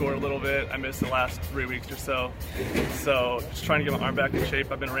got cut short a little bit. I missed the last 3 weeks or so. So just trying to get my arm back in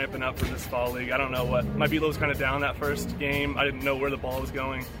shape. I've been ramping up for this fall league. I don't know what. My velo was kind of down that first game. I didn't know where the ball was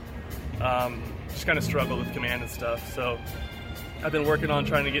going. Just kind of struggled with command and stuff. So I've been working on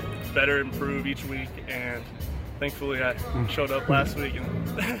trying to get better, improve each week, and thankfully I showed up last week.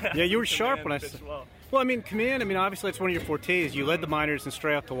 And yeah, you were sharp when I saw. Well, command, obviously that's one of your fortes. You led the minors in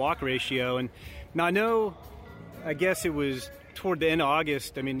strikeout-to-walk ratio. And now I guess it was toward the end of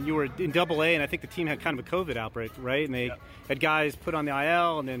August. You were in Double-A, and I think the team had kind of a COVID outbreak, right? And they had guys put on the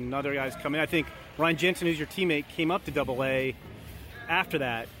IL, and then other guys come in. I think Ryan Jensen, who's your teammate, came up to Double-A after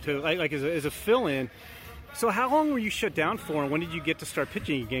that to as a fill-in. So how long were you shut down for, and when did you get to start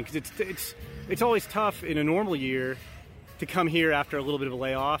pitching again? Because it's always tough in a normal year to come here after a little bit of a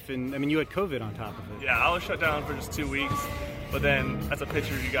layoff, and you had COVID on top of it. Yeah, I was shut down for just 2 weeks, but then as a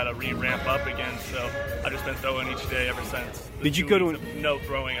pitcher, you got to ramp up again. So I've just been throwing each day ever since. Did you go to no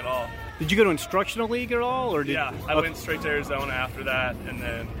throwing at all? Did you go to instructional league at all, or Yeah, I went straight to Arizona after that, and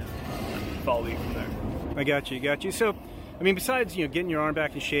then fall league from there. I got you. So, I mean, besides getting your arm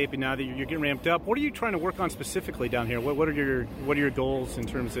back in shape, and now that you're getting ramped up, what are you trying to work on specifically down here? What are your goals in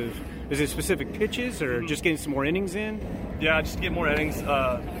terms of, is it specific pitches or just getting some more innings in? Yeah, just to get more innings.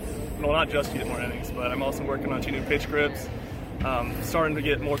 Well, not just to get more innings, but I'm also working on 2 new pitch grips. Starting to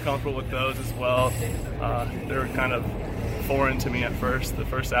get more comfortable with those as well. They were kind of foreign to me at first, the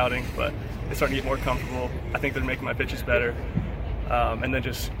first outing, but they're starting to get more comfortable. I think they're making my pitches better. And then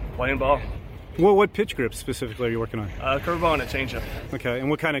just playing ball. Well, what pitch grip specifically are you working on? Curveball and a changeup. Okay, and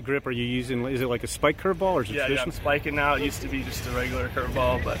what kind of grip are you using? Is it like a spike curveball or is it Yeah, traditional? I'm spiking now. It used to be just a regular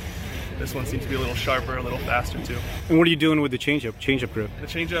curveball, but this one seems to be a little sharper, a little faster too. And what are you doing with the changeup grip? The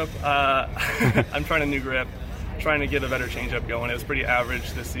changeup, I'm trying a new grip, trying to get a better changeup going. It was pretty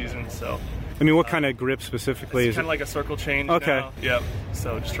average this season, so. I mean, what kind of grip specifically It's is kind it? of like a circle change Okay. now. Yep.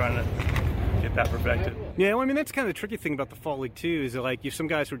 So just trying to get that perfected. Yeah, well, I mean, that's kind of the tricky thing about the fall league too. Is that like you some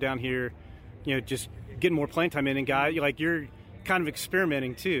guys who are down here, just getting more playing time in, and you're kind of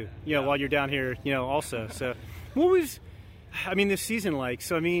experimenting too, while you're down here, also. So, what was, this season like?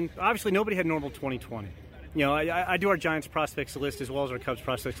 So, obviously nobody had normal 2020. I do our Giants prospects list as well as our Cubs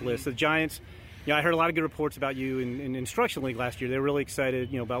prospects list. The Giants, I heard a lot of good reports about you in Instruction League last year. They were really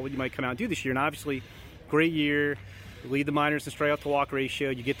excited, about what you might come out and do this year. And obviously, great year. You lead the minors in strikeout to walk ratio.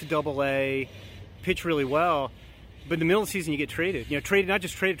 You get to Double-A, pitch really well. But in the middle of the season, you get traded.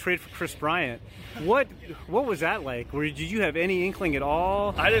 Traded for Chris Bryant. What was that like? Did you have any inkling at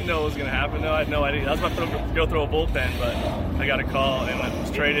all? I didn't know it was going to happen, though. I had no idea. I was about to go throw a bullpen, but I got a call, and I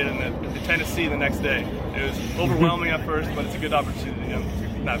was traded in Tennessee the next day. It was overwhelming at first, but it's a good opportunity. I'm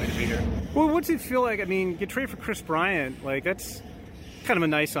happy to be here. Well, what's it feel like? Get traded for Chris Bryant. That's kind of a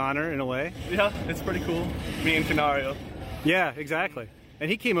nice honor in a way. Yeah, it's pretty cool. Me and Canario. Yeah, exactly. And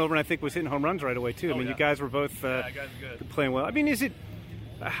he came over and I think was hitting home runs right away, too. Yeah. You guys were both guys are good. playing well. Is it...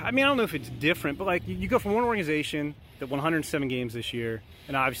 I don't know if it's different, but you go from one organization that won 107 games this year,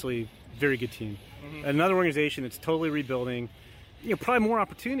 and obviously very good team. Mm-hmm. Another organization that's totally rebuilding. Probably more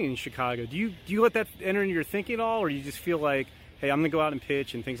opportunity in Chicago. Do you let that enter into your thinking at all, or you just feel like, hey, I'm going to go out and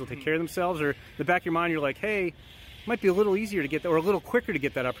pitch and things will take care of themselves? Or in the back of your mind, you're like, hey, it might be a little easier to get that, or a little quicker to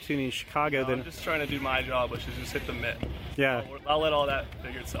get that opportunity in Chicago than... I'm just trying to do my job, which is just hit the mitt. Yeah. I'll let all that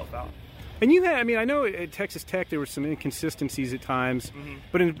figure itself out. And you had, I know at Texas Tech there were some inconsistencies at times,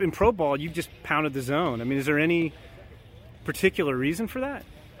 but in pro ball, you've just pounded the zone. Is there any particular reason for that?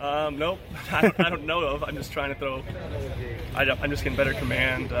 Nope. I don't know of. I'm just trying to throw. I'm just getting better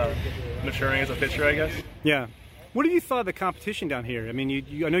command, maturing as a pitcher, I guess. Yeah. What have you thought of the competition down here? I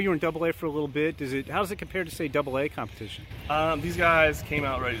know you were in Double-A for a little bit. How does it compare to, say, Double-A competition? These guys came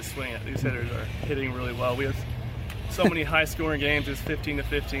out ready to swing it. These hitters are hitting really well. We have so many high-scoring games. It's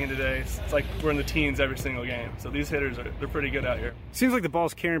 15-15 today. It's like we're in the teens every single game. So these hitters they're pretty good out here. Seems like the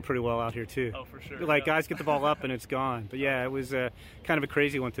ball's carrying pretty well out here too. Oh, for sure. Guys get the ball up and it's gone. But yeah, it was kind of a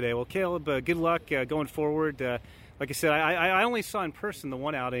crazy one today. Well, Caleb, good luck going forward. Like I said, I only saw in person the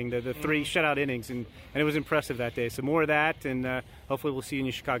one outing, the 3 shutout innings, and it was impressive that day. So more of that, and hopefully we'll see you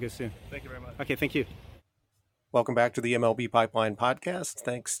in Chicago soon. Thank you very much. Okay, thank you. Welcome back to the MLB Pipeline Podcast.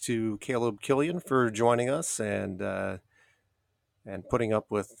 Thanks to Caleb Killian for joining us and putting up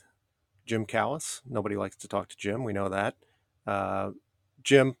with Jim Callis. Nobody likes to talk to Jim. We know that.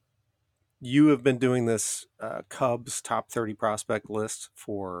 Jim, you have been doing this Cubs top 30 prospect list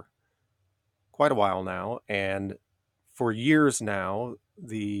for quite a while now. And for years now,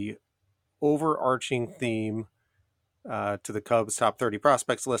 the overarching theme to the Cubs top 30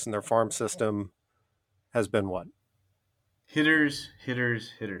 prospects list and their farm system has been what? Hitters,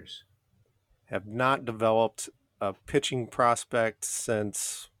 hitters, hitters. Have not developed a pitching prospect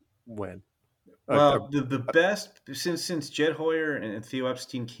since when? Well, the best since Jed Hoyer and Theo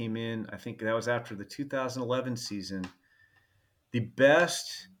Epstein came in, I think that was after the 2011 season. The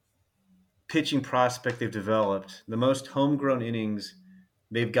best pitching prospect they've developed, the most homegrown innings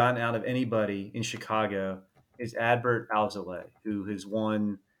they've gotten out of anybody in Chicago, is Adbert Alzolay, who has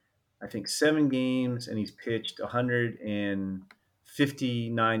won, I think, 7 games, and he's pitched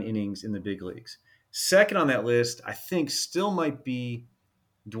 159 innings in the big leagues. Second on that list, I think, still might be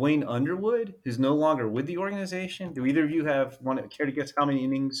Dwayne Underwood, who's no longer with the organization. Do either of you care to guess how many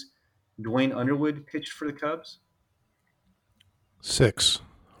innings Dwayne Underwood pitched for the Cubs? 6.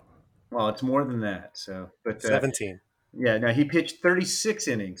 Well, it's more than that. 17. Yeah, now he pitched 36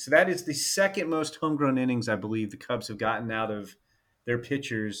 innings. So that is the second most homegrown innings I believe the Cubs have gotten out of their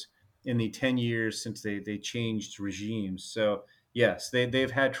pitchers in the 10 years since they changed regimes. So, yes,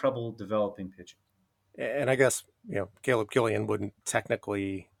 they've had trouble developing pitching. And I guess, Caleb Killian wouldn't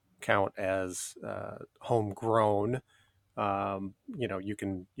technically count as homegrown. You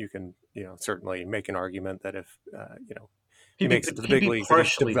can certainly make an argument that if, he makes it to the big leagues that he's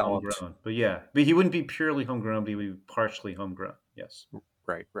partially developed. homegrown, but he wouldn't be purely homegrown, but he would be partially homegrown. Yes.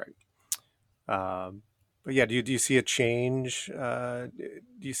 Right. But yeah, do you see a change? Do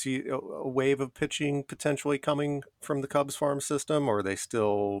you see a wave of pitching potentially coming from the Cubs farm system, or are they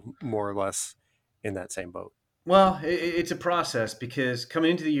still more or less in that same boat? Well, it's a process because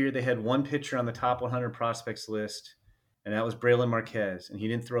coming into the year, they had one pitcher on the top 100 prospects list, and that was Braylon Marquez, and he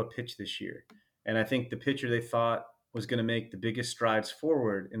didn't throw a pitch this year. And I think the pitcher they thought was going to make the biggest strides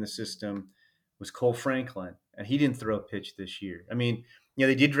forward in the system was Cole Franklin, and he didn't throw a pitch this year. I mean,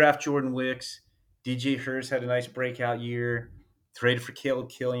 they did draft Jordan Wicks. DJ Hurst had a nice breakout year. Traded for Caleb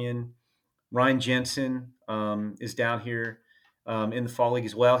Killian. Ryan Jensen is down here in the fall league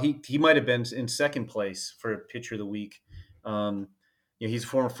as well. He might have been in second place for pitcher of the week. He's a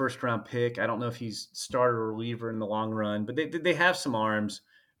former first round pick. I don't know if he's starter or reliever in the long run, but they have some arms,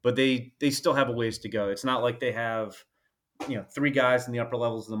 but they still have a ways to go. It's not like they have three guys in the upper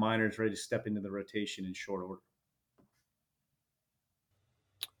levels of the minors ready to step into the rotation in short order.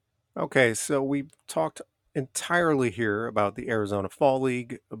 Okay, so we've talked entirely here about the Arizona Fall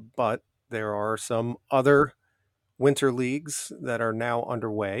League, but there are some other winter leagues that are now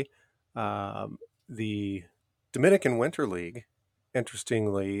underway. The Dominican Winter League,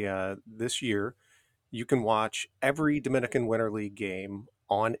 interestingly, this year, you can watch every Dominican Winter League game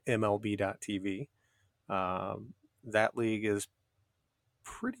on MLB.tv. That league is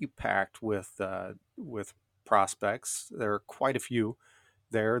pretty packed with prospects. There are quite a few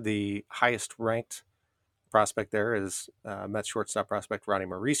there. The highest ranked prospect there is Mets shortstop prospect Ronnie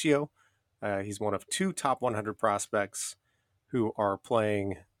Mauricio. He's one of two top 100 prospects who are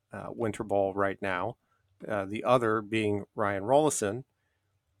playing winter ball right now. The other being Ryan Rollison.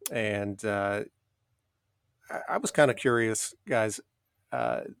 And I was kind of curious, guys.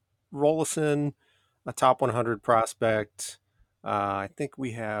 Rollison, a top 100 prospect. I think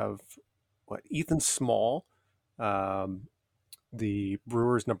we have Ethan Small, the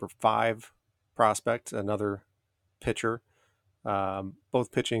Brewers' number 5 prospect, another pitcher,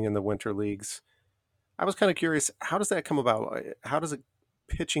 both pitching in the winter leagues. I was kind of curious, how does that come about? How does a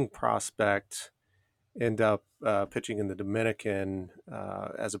pitching prospect end up pitching in the Dominican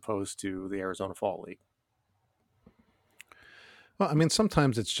as opposed to the Arizona Fall League? Well, I mean,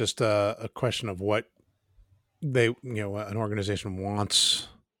 sometimes it's just a question of what an organization wants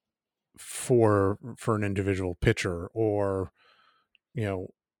for an individual pitcher, or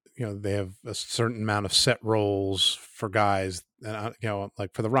they have a certain amount of set roles for guys. And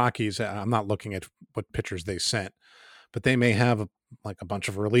like for the Rockies, I'm not looking at what pitchers they sent, but they may have a bunch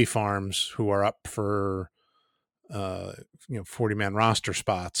of relief arms who are up for 40-man roster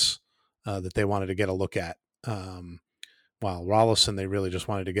spots that they wanted to get a look at. While Rollison, they really just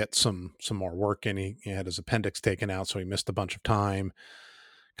wanted to get some more work in. He had his appendix taken out, so he missed a bunch of time.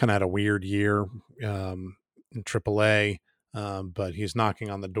 Kind of had a weird year in AAA, but he's knocking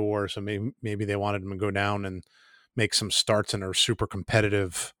on the door. So maybe they wanted him to go down and make some starts in a super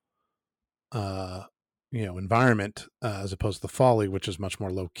competitive, environment as opposed to the Fall League, which is much more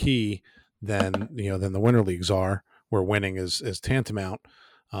low key than the winter leagues are, where winning is tantamount.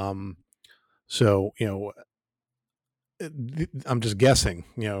 I'm just guessing,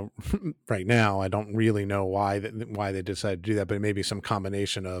 right now. I don't really know why they decided to do that, but it may be some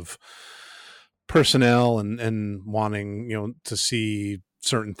combination of personnel and wanting, to see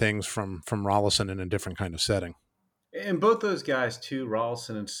certain things from Rollison in a different kind of setting. And both those guys too,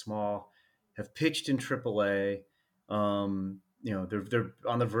 Rollison and Small, have pitched in AAA. They're on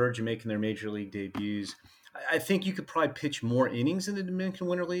the verge of making their major league debuts. I think you could probably pitch more innings in the Dominican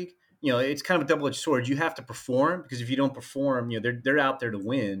Winter League. It's kind of a double-edged sword. You have to perform, because if you don't perform, they're out there to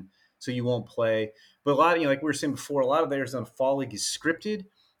win, so you won't play. But a lot of, like we were saying before, a lot of the Arizona Fall League is scripted.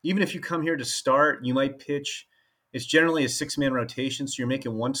 Even if you come here to start, you might pitch. It's generally a 6-man rotation, so you're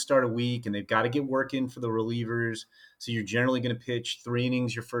making one start a week, and they've got to get work in for the relievers. So you're generally going to pitch 3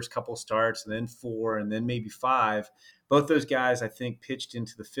 innings your first couple of starts, and then 4, and then maybe 5. Both those guys, I think, pitched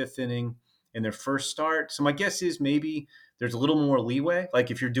into the 5th inning in their first start. So my guess is maybe there's a little more leeway. Like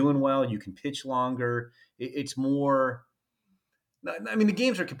if you're doing well, you can pitch longer. It's more, I mean, the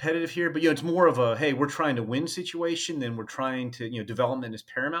games are competitive here, but it's more of a, hey, we're trying to win situation than we're trying to, development is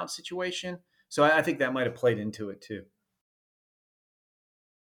paramount situation. So I think that might have played into it too.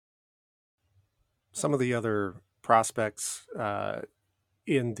 Some of the other prospects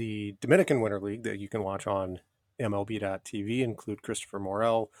in the Dominican Winter League that you can watch on MLB.tv include Christopher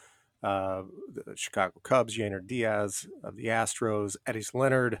Morel, the Chicago Cubs, Yainer Diaz of the Astros, Eddie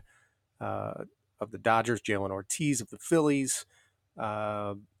Leonard of the Dodgers, Jalen Ortiz of the Phillies,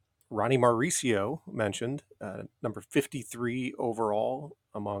 Ronnie Mauricio mentioned, number 53 overall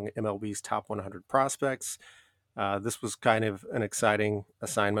among MLB's top 100 prospects. This was kind of an exciting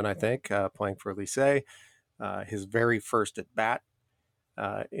assignment, I think, playing for Licey. His very first at bat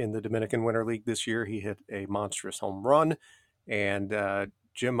in the Dominican Winter League this year, he hit a monstrous home run. And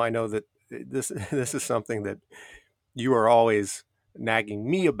Jim, I know that this is something that you are always nagging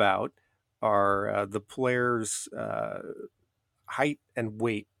me about, are the players' height and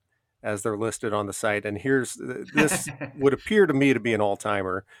weight as they're listed on the site. And this would appear to me to be an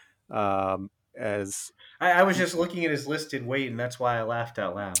all-timer. As I was just looking at his listed weight, and that's why I laughed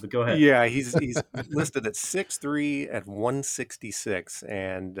out loud. But go ahead. Yeah, he's listed at 6'3" at 166,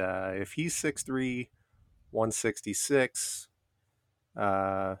 and if he's 6'3", 166,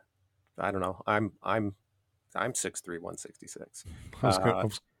 I don't know. I'm 6'3", 166. I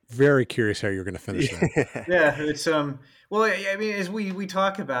was very curious how you're going to finish that. Yeah, it's well, I mean, as we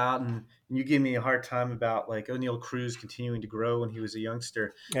talk about, and you give me a hard time about like O'Neal Cruz continuing to grow when he was a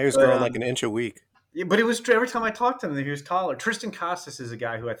youngster. Yeah, he was growing like an inch a week. Yeah, but it was every time I talked to him, he was taller. Tristan Casas is a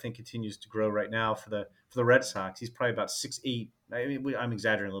guy who I think continues to grow right now for the Red Sox. He's probably about 6'8". I mean, I'm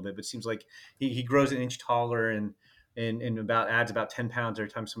exaggerating a little bit, but it seems like he grows an inch taller and adds about 10 pounds every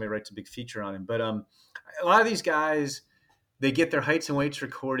time somebody writes a big feature on him. But a lot of these guys, they get their heights and weights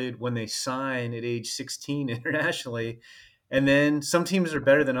recorded when they sign at age 16 internationally. And then some teams are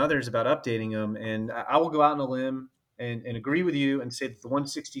better than others about updating them. And I will go out on a limb and agree with you and say that the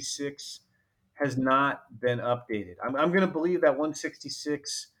 166 has not been updated. I'm going to believe that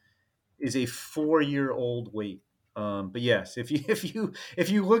 166 is a 4-year-old weight. But yes, if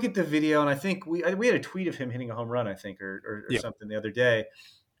you look at the video, and I think we had a tweet of him hitting a home run, I think, or something the other day.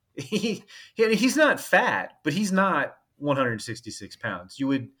 He's not fat, but he's not 166 pounds.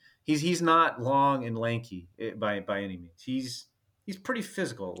 He's not long and lanky by any means. He's pretty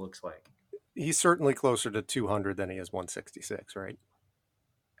physical, it looks like. He's certainly closer to 200 than he is 166, right?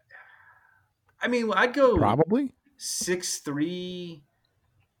 I mean, I'd go probably 6'3",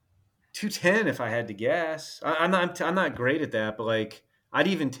 210 if I had to guess. I'm not great at that, but like I'd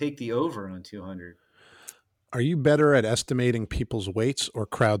even take the over on 200. Are you better at estimating people's weights or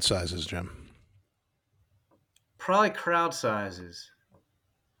crowd sizes, Jim? Probably crowd sizes.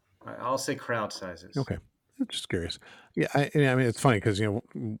 I'll say crowd sizes. Okay. I'm just curious. Yeah, I mean, it's funny because,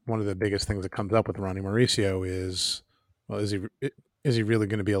 one of the biggest things that comes up with Ronnie Mauricio is, well, is he really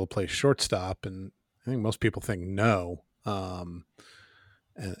going to be able to play shortstop? And I think most people think no. And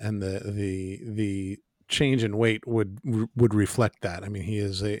the change in weight would reflect that. I mean, he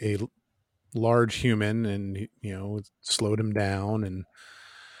is a large human, and it slowed him down. And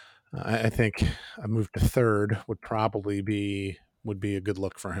I think a move to third would be a good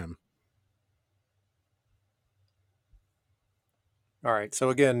look for him. All right. So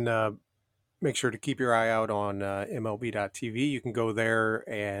again, make sure to keep your eye out on MLB.tv. You can go there,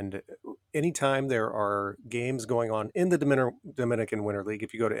 and anytime there are games going on in the Dominican Winter League,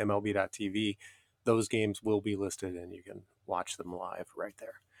 if you go to MLB.tv, those games will be listed, and you can watch them live right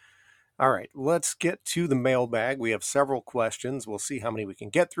there. All right, let's get to the mailbag. We have several questions. We'll see how many we can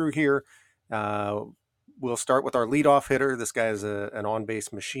get through here. We'll start with our leadoff hitter. This guy is an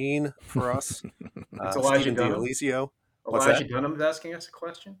on-base machine for us. It's Elijah Steven Dunham. D'Alessio. Elijah Dunham is asking us a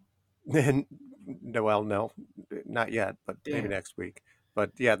question? No, not yet, but maybe next week.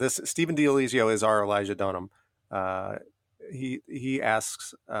 But yeah, this Steven D'Alessio is our Elijah Dunham. He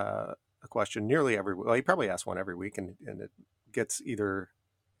asks a question nearly every week. Well, he probably asks one every week, and it gets either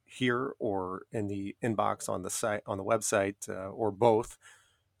here or in the inbox on the site, on the website, or both,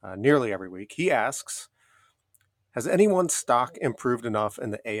 nearly every week. He asks, has anyone's stock improved enough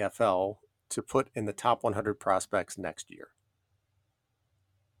in the AFL to put in the top 100 prospects next year?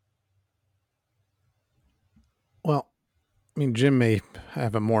 Well, I mean, Jim may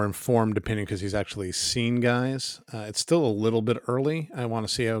have a more informed opinion because he's actually seen guys. It's still a little bit early. I want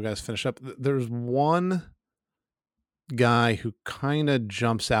to see how guys finish up. There's one guy who kind of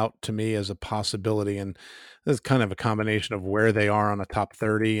jumps out to me as a possibility, and this is kind of a combination of where they are on the top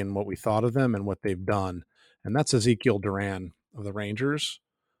 30 and what we thought of them and what they've done. And that's Ezekiel Duran of the Rangers.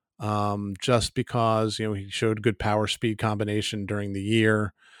 Just because, he showed good power speed combination during the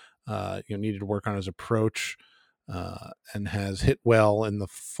year, needed to work on his approach, and has hit well in the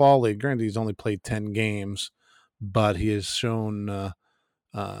fall league. Granted, he's only played 10 games, but he has shown, a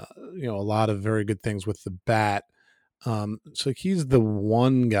lot of very good things with the bat. So he's the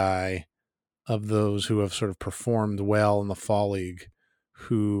one guy of those who have sort of performed well in the fall league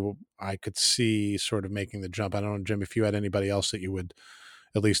who I could see sort of making the jump. I don't know, Jim, if you had anybody else that you would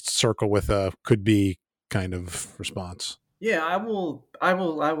at least circle with a could be kind of response. Yeah, I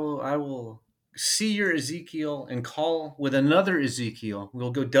will see your Ezekiel and call with another Ezekiel.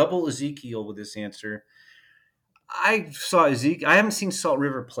 We'll go double Ezekiel with this answer. I saw Ezekiel. I haven't seen Salt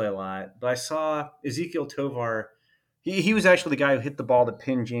River play a lot, but I saw Ezekiel Tovar. He was actually the guy who hit the ball to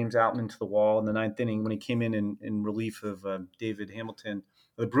pin James Outman to the wall in the ninth inning when he came in relief of David Hamilton,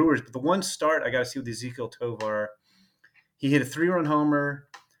 the Brewers. But the one start I got to see with Ezekiel Tovar, he hit a 3-run homer.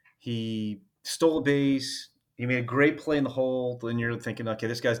 He stole a base. He made a great play in the hole. And you're thinking, okay,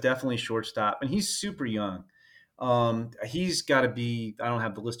 this guy's definitely shortstop. And he's super young. He's got to be, I don't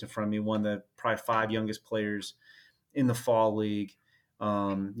have the list in front of me, one of the probably 5 youngest players in the fall league.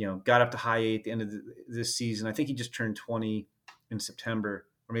 Got up to high A at the end of this season. I think he just turned 20 in September,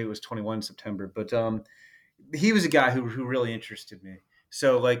 or maybe it was 21 in September. But he was a guy who really interested me.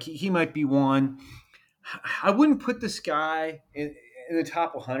 So, like, he might be one. I wouldn't put this guy in the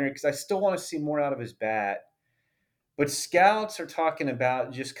top 100 because I still want to see more out of his bat. But scouts are talking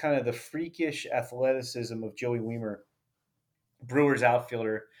about just kind of the freakish athleticism of Joey Wiemer, Brewers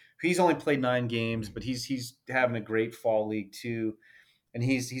outfielder. He's only played 9 games, but he's having a great fall league too. And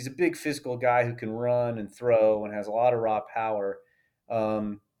he's a big physical guy who can run and throw and has a lot of raw power.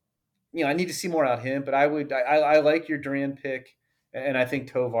 I need to see more out of him, but I like your Duran pick, and I think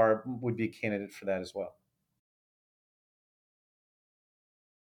Tovar would be a candidate for that as well.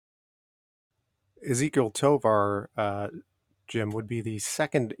 Ezekiel Tovar, Jim, would be the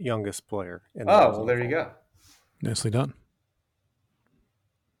second youngest player in the well, there you go. Nicely done.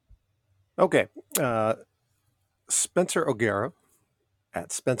 Okay. Spencer O'Gara at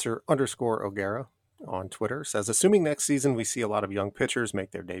Spencer_O'Gara on Twitter says, assuming next season we see a lot of young pitchers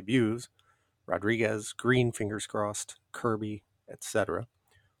make their debuts, Rodriguez, Green, fingers crossed, Kirby, etc.,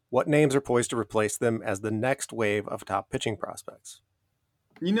 what names are poised to replace them as the next wave of top pitching prospects?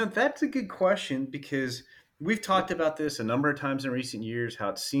 That's a good question because we've talked about this a number of times in recent years, how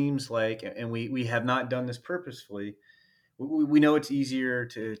it seems like, and we have not done this purposefully, we know it's easier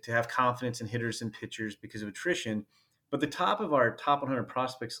to have confidence in hitters and pitchers because of attrition, but the top of our top 100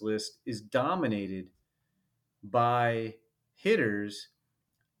 prospects list is dominated by hitters,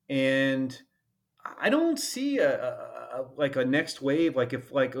 and I don't see a next wave. Like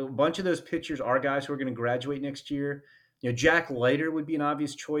if like a bunch of those pitchers are guys who are going to graduate next year. Jack Leiter would be an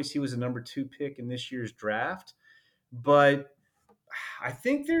obvious choice. He was a number 2 pick in this year's draft, but I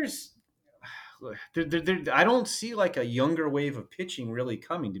think I don't see like a younger wave of pitching really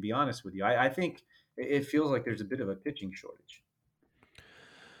coming, to be honest with you. I think it feels like there's a bit of a pitching shortage.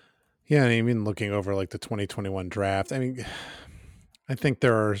 Yeah, I mean, looking over like the 2021 draft, I mean, I think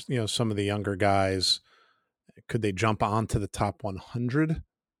there are, some of the younger guys, could they jump onto the top 100?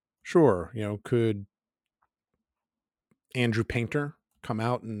 Sure. Could Andrew Painter come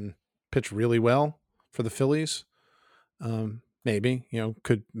out and pitch really well for the Phillies? Maybe,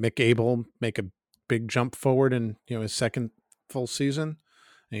 could Mick Abel make a big jump forward in, his second full season?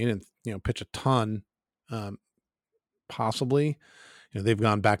 And he didn't, pitch a ton, possibly. They've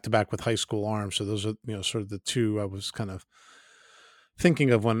gone back to back with high school arms. So those are, sort of the two I was kind of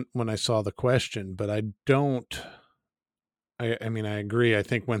thinking of when I saw the question, but I agree. I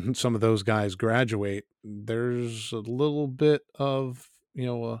think when some of those guys graduate, there's a little bit of,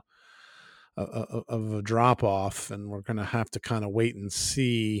 of a drop off, and we're going to have to kind of wait and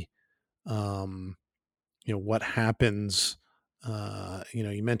see, what happens.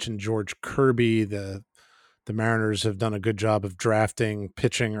 You mentioned George Kirby. The Mariners have done a good job of drafting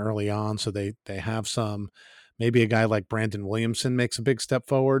pitching early on, so they have some. Maybe a guy like Brandon Williamson makes a big step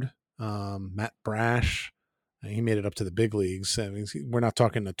forward. Matt Brash, he made it up to the big leagues. I mean, we're not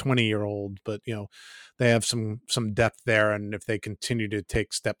talking a 20-year-old, but they have some depth there. And if they continue to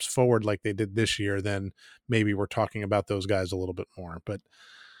take steps forward like they did this year, then maybe we're talking about those guys a little bit more. But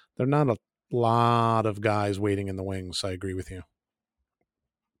they're not a lot of guys waiting in the wings. I agree with you.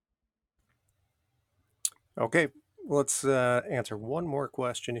 Okay, let's answer one more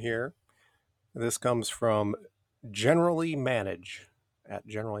question here. This comes from Generally Manage at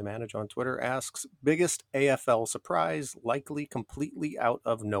Generally Manage on Twitter, asks, biggest AFL surprise, likely completely out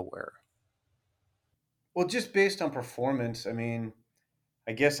of nowhere? Well, just based on performance, I mean,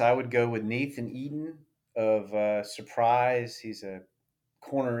 I guess I would go with Nathan Eden of surprise. He's a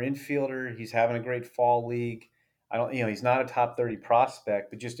corner infielder. He's having a great fall league. He's not a top 30 prospect,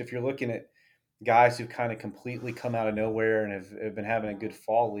 but just if you're looking at guys who've kind of completely come out of nowhere and have been having a good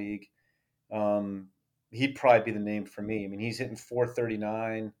fall league, he'd probably be the name for me. I mean, he's hitting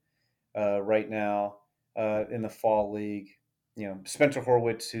 439 right now in the fall league. Spencer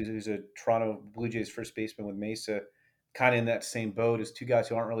Horwitz, who's a Toronto Blue Jays first baseman with Mesa, kind of in that same boat as two guys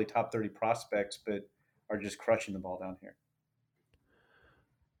who aren't really top 30 prospects, but are just crushing the ball down here.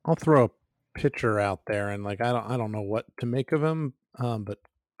 I'll throw a pitcher out there, and like I don't know what to make of him, but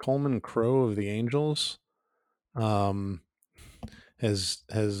Coleman Crowe of the Angels um, has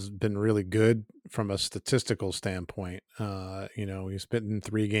been really good from a statistical standpoint. He's been in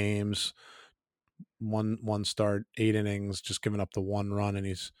 3 games, one start, 8 innings, just giving up the 1 run, and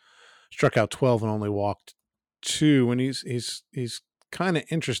he's struck out 12 and only walked 2. And he's kind of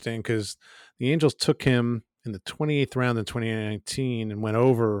interesting because the Angels took him in the 28th round in 2019 and went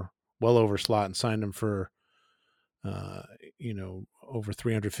well over slot and signed him for over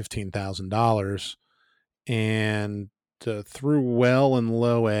 $315,000, and threw well in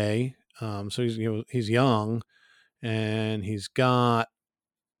low A. So he's young, and he's got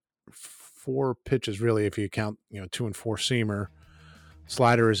 4 pitches really if you count 2 and 4 seamer.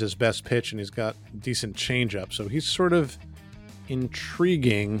 Slider is his best pitch, and he's got decent changeup. So he's sort of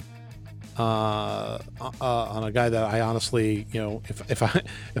intriguing on a guy that I honestly,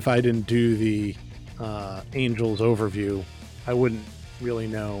 if I didn't do the Angels overview, I wouldn't really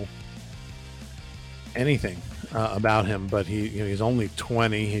know anything about him. But he's only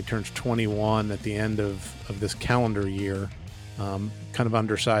 20. He turns 21 at the end of this calendar year. Kind of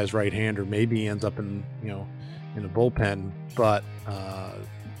undersized right-hander. Maybe he ends up in a bullpen, but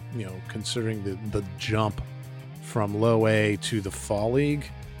considering the jump from low A to the fall league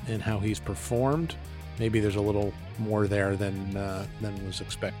and how he's performed, maybe there's a little more there than was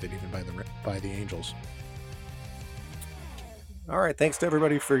expected even by the Angels. All right, thanks to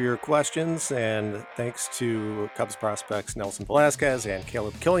everybody for your questions, and thanks to Cubs prospects Nelson Velasquez and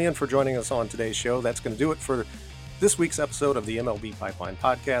Caleb Killian for joining us on today's show. That's going to do it for this week's episode of the MLB Pipeline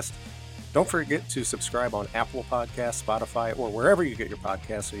Podcast. Don't forget to subscribe on Apple Podcasts, Spotify, or wherever you get your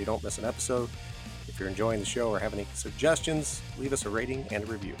podcasts so you don't miss an episode. If you're enjoying the show or have any suggestions, leave us a rating and a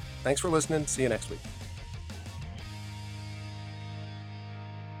review. Thanks for listening. See you next week.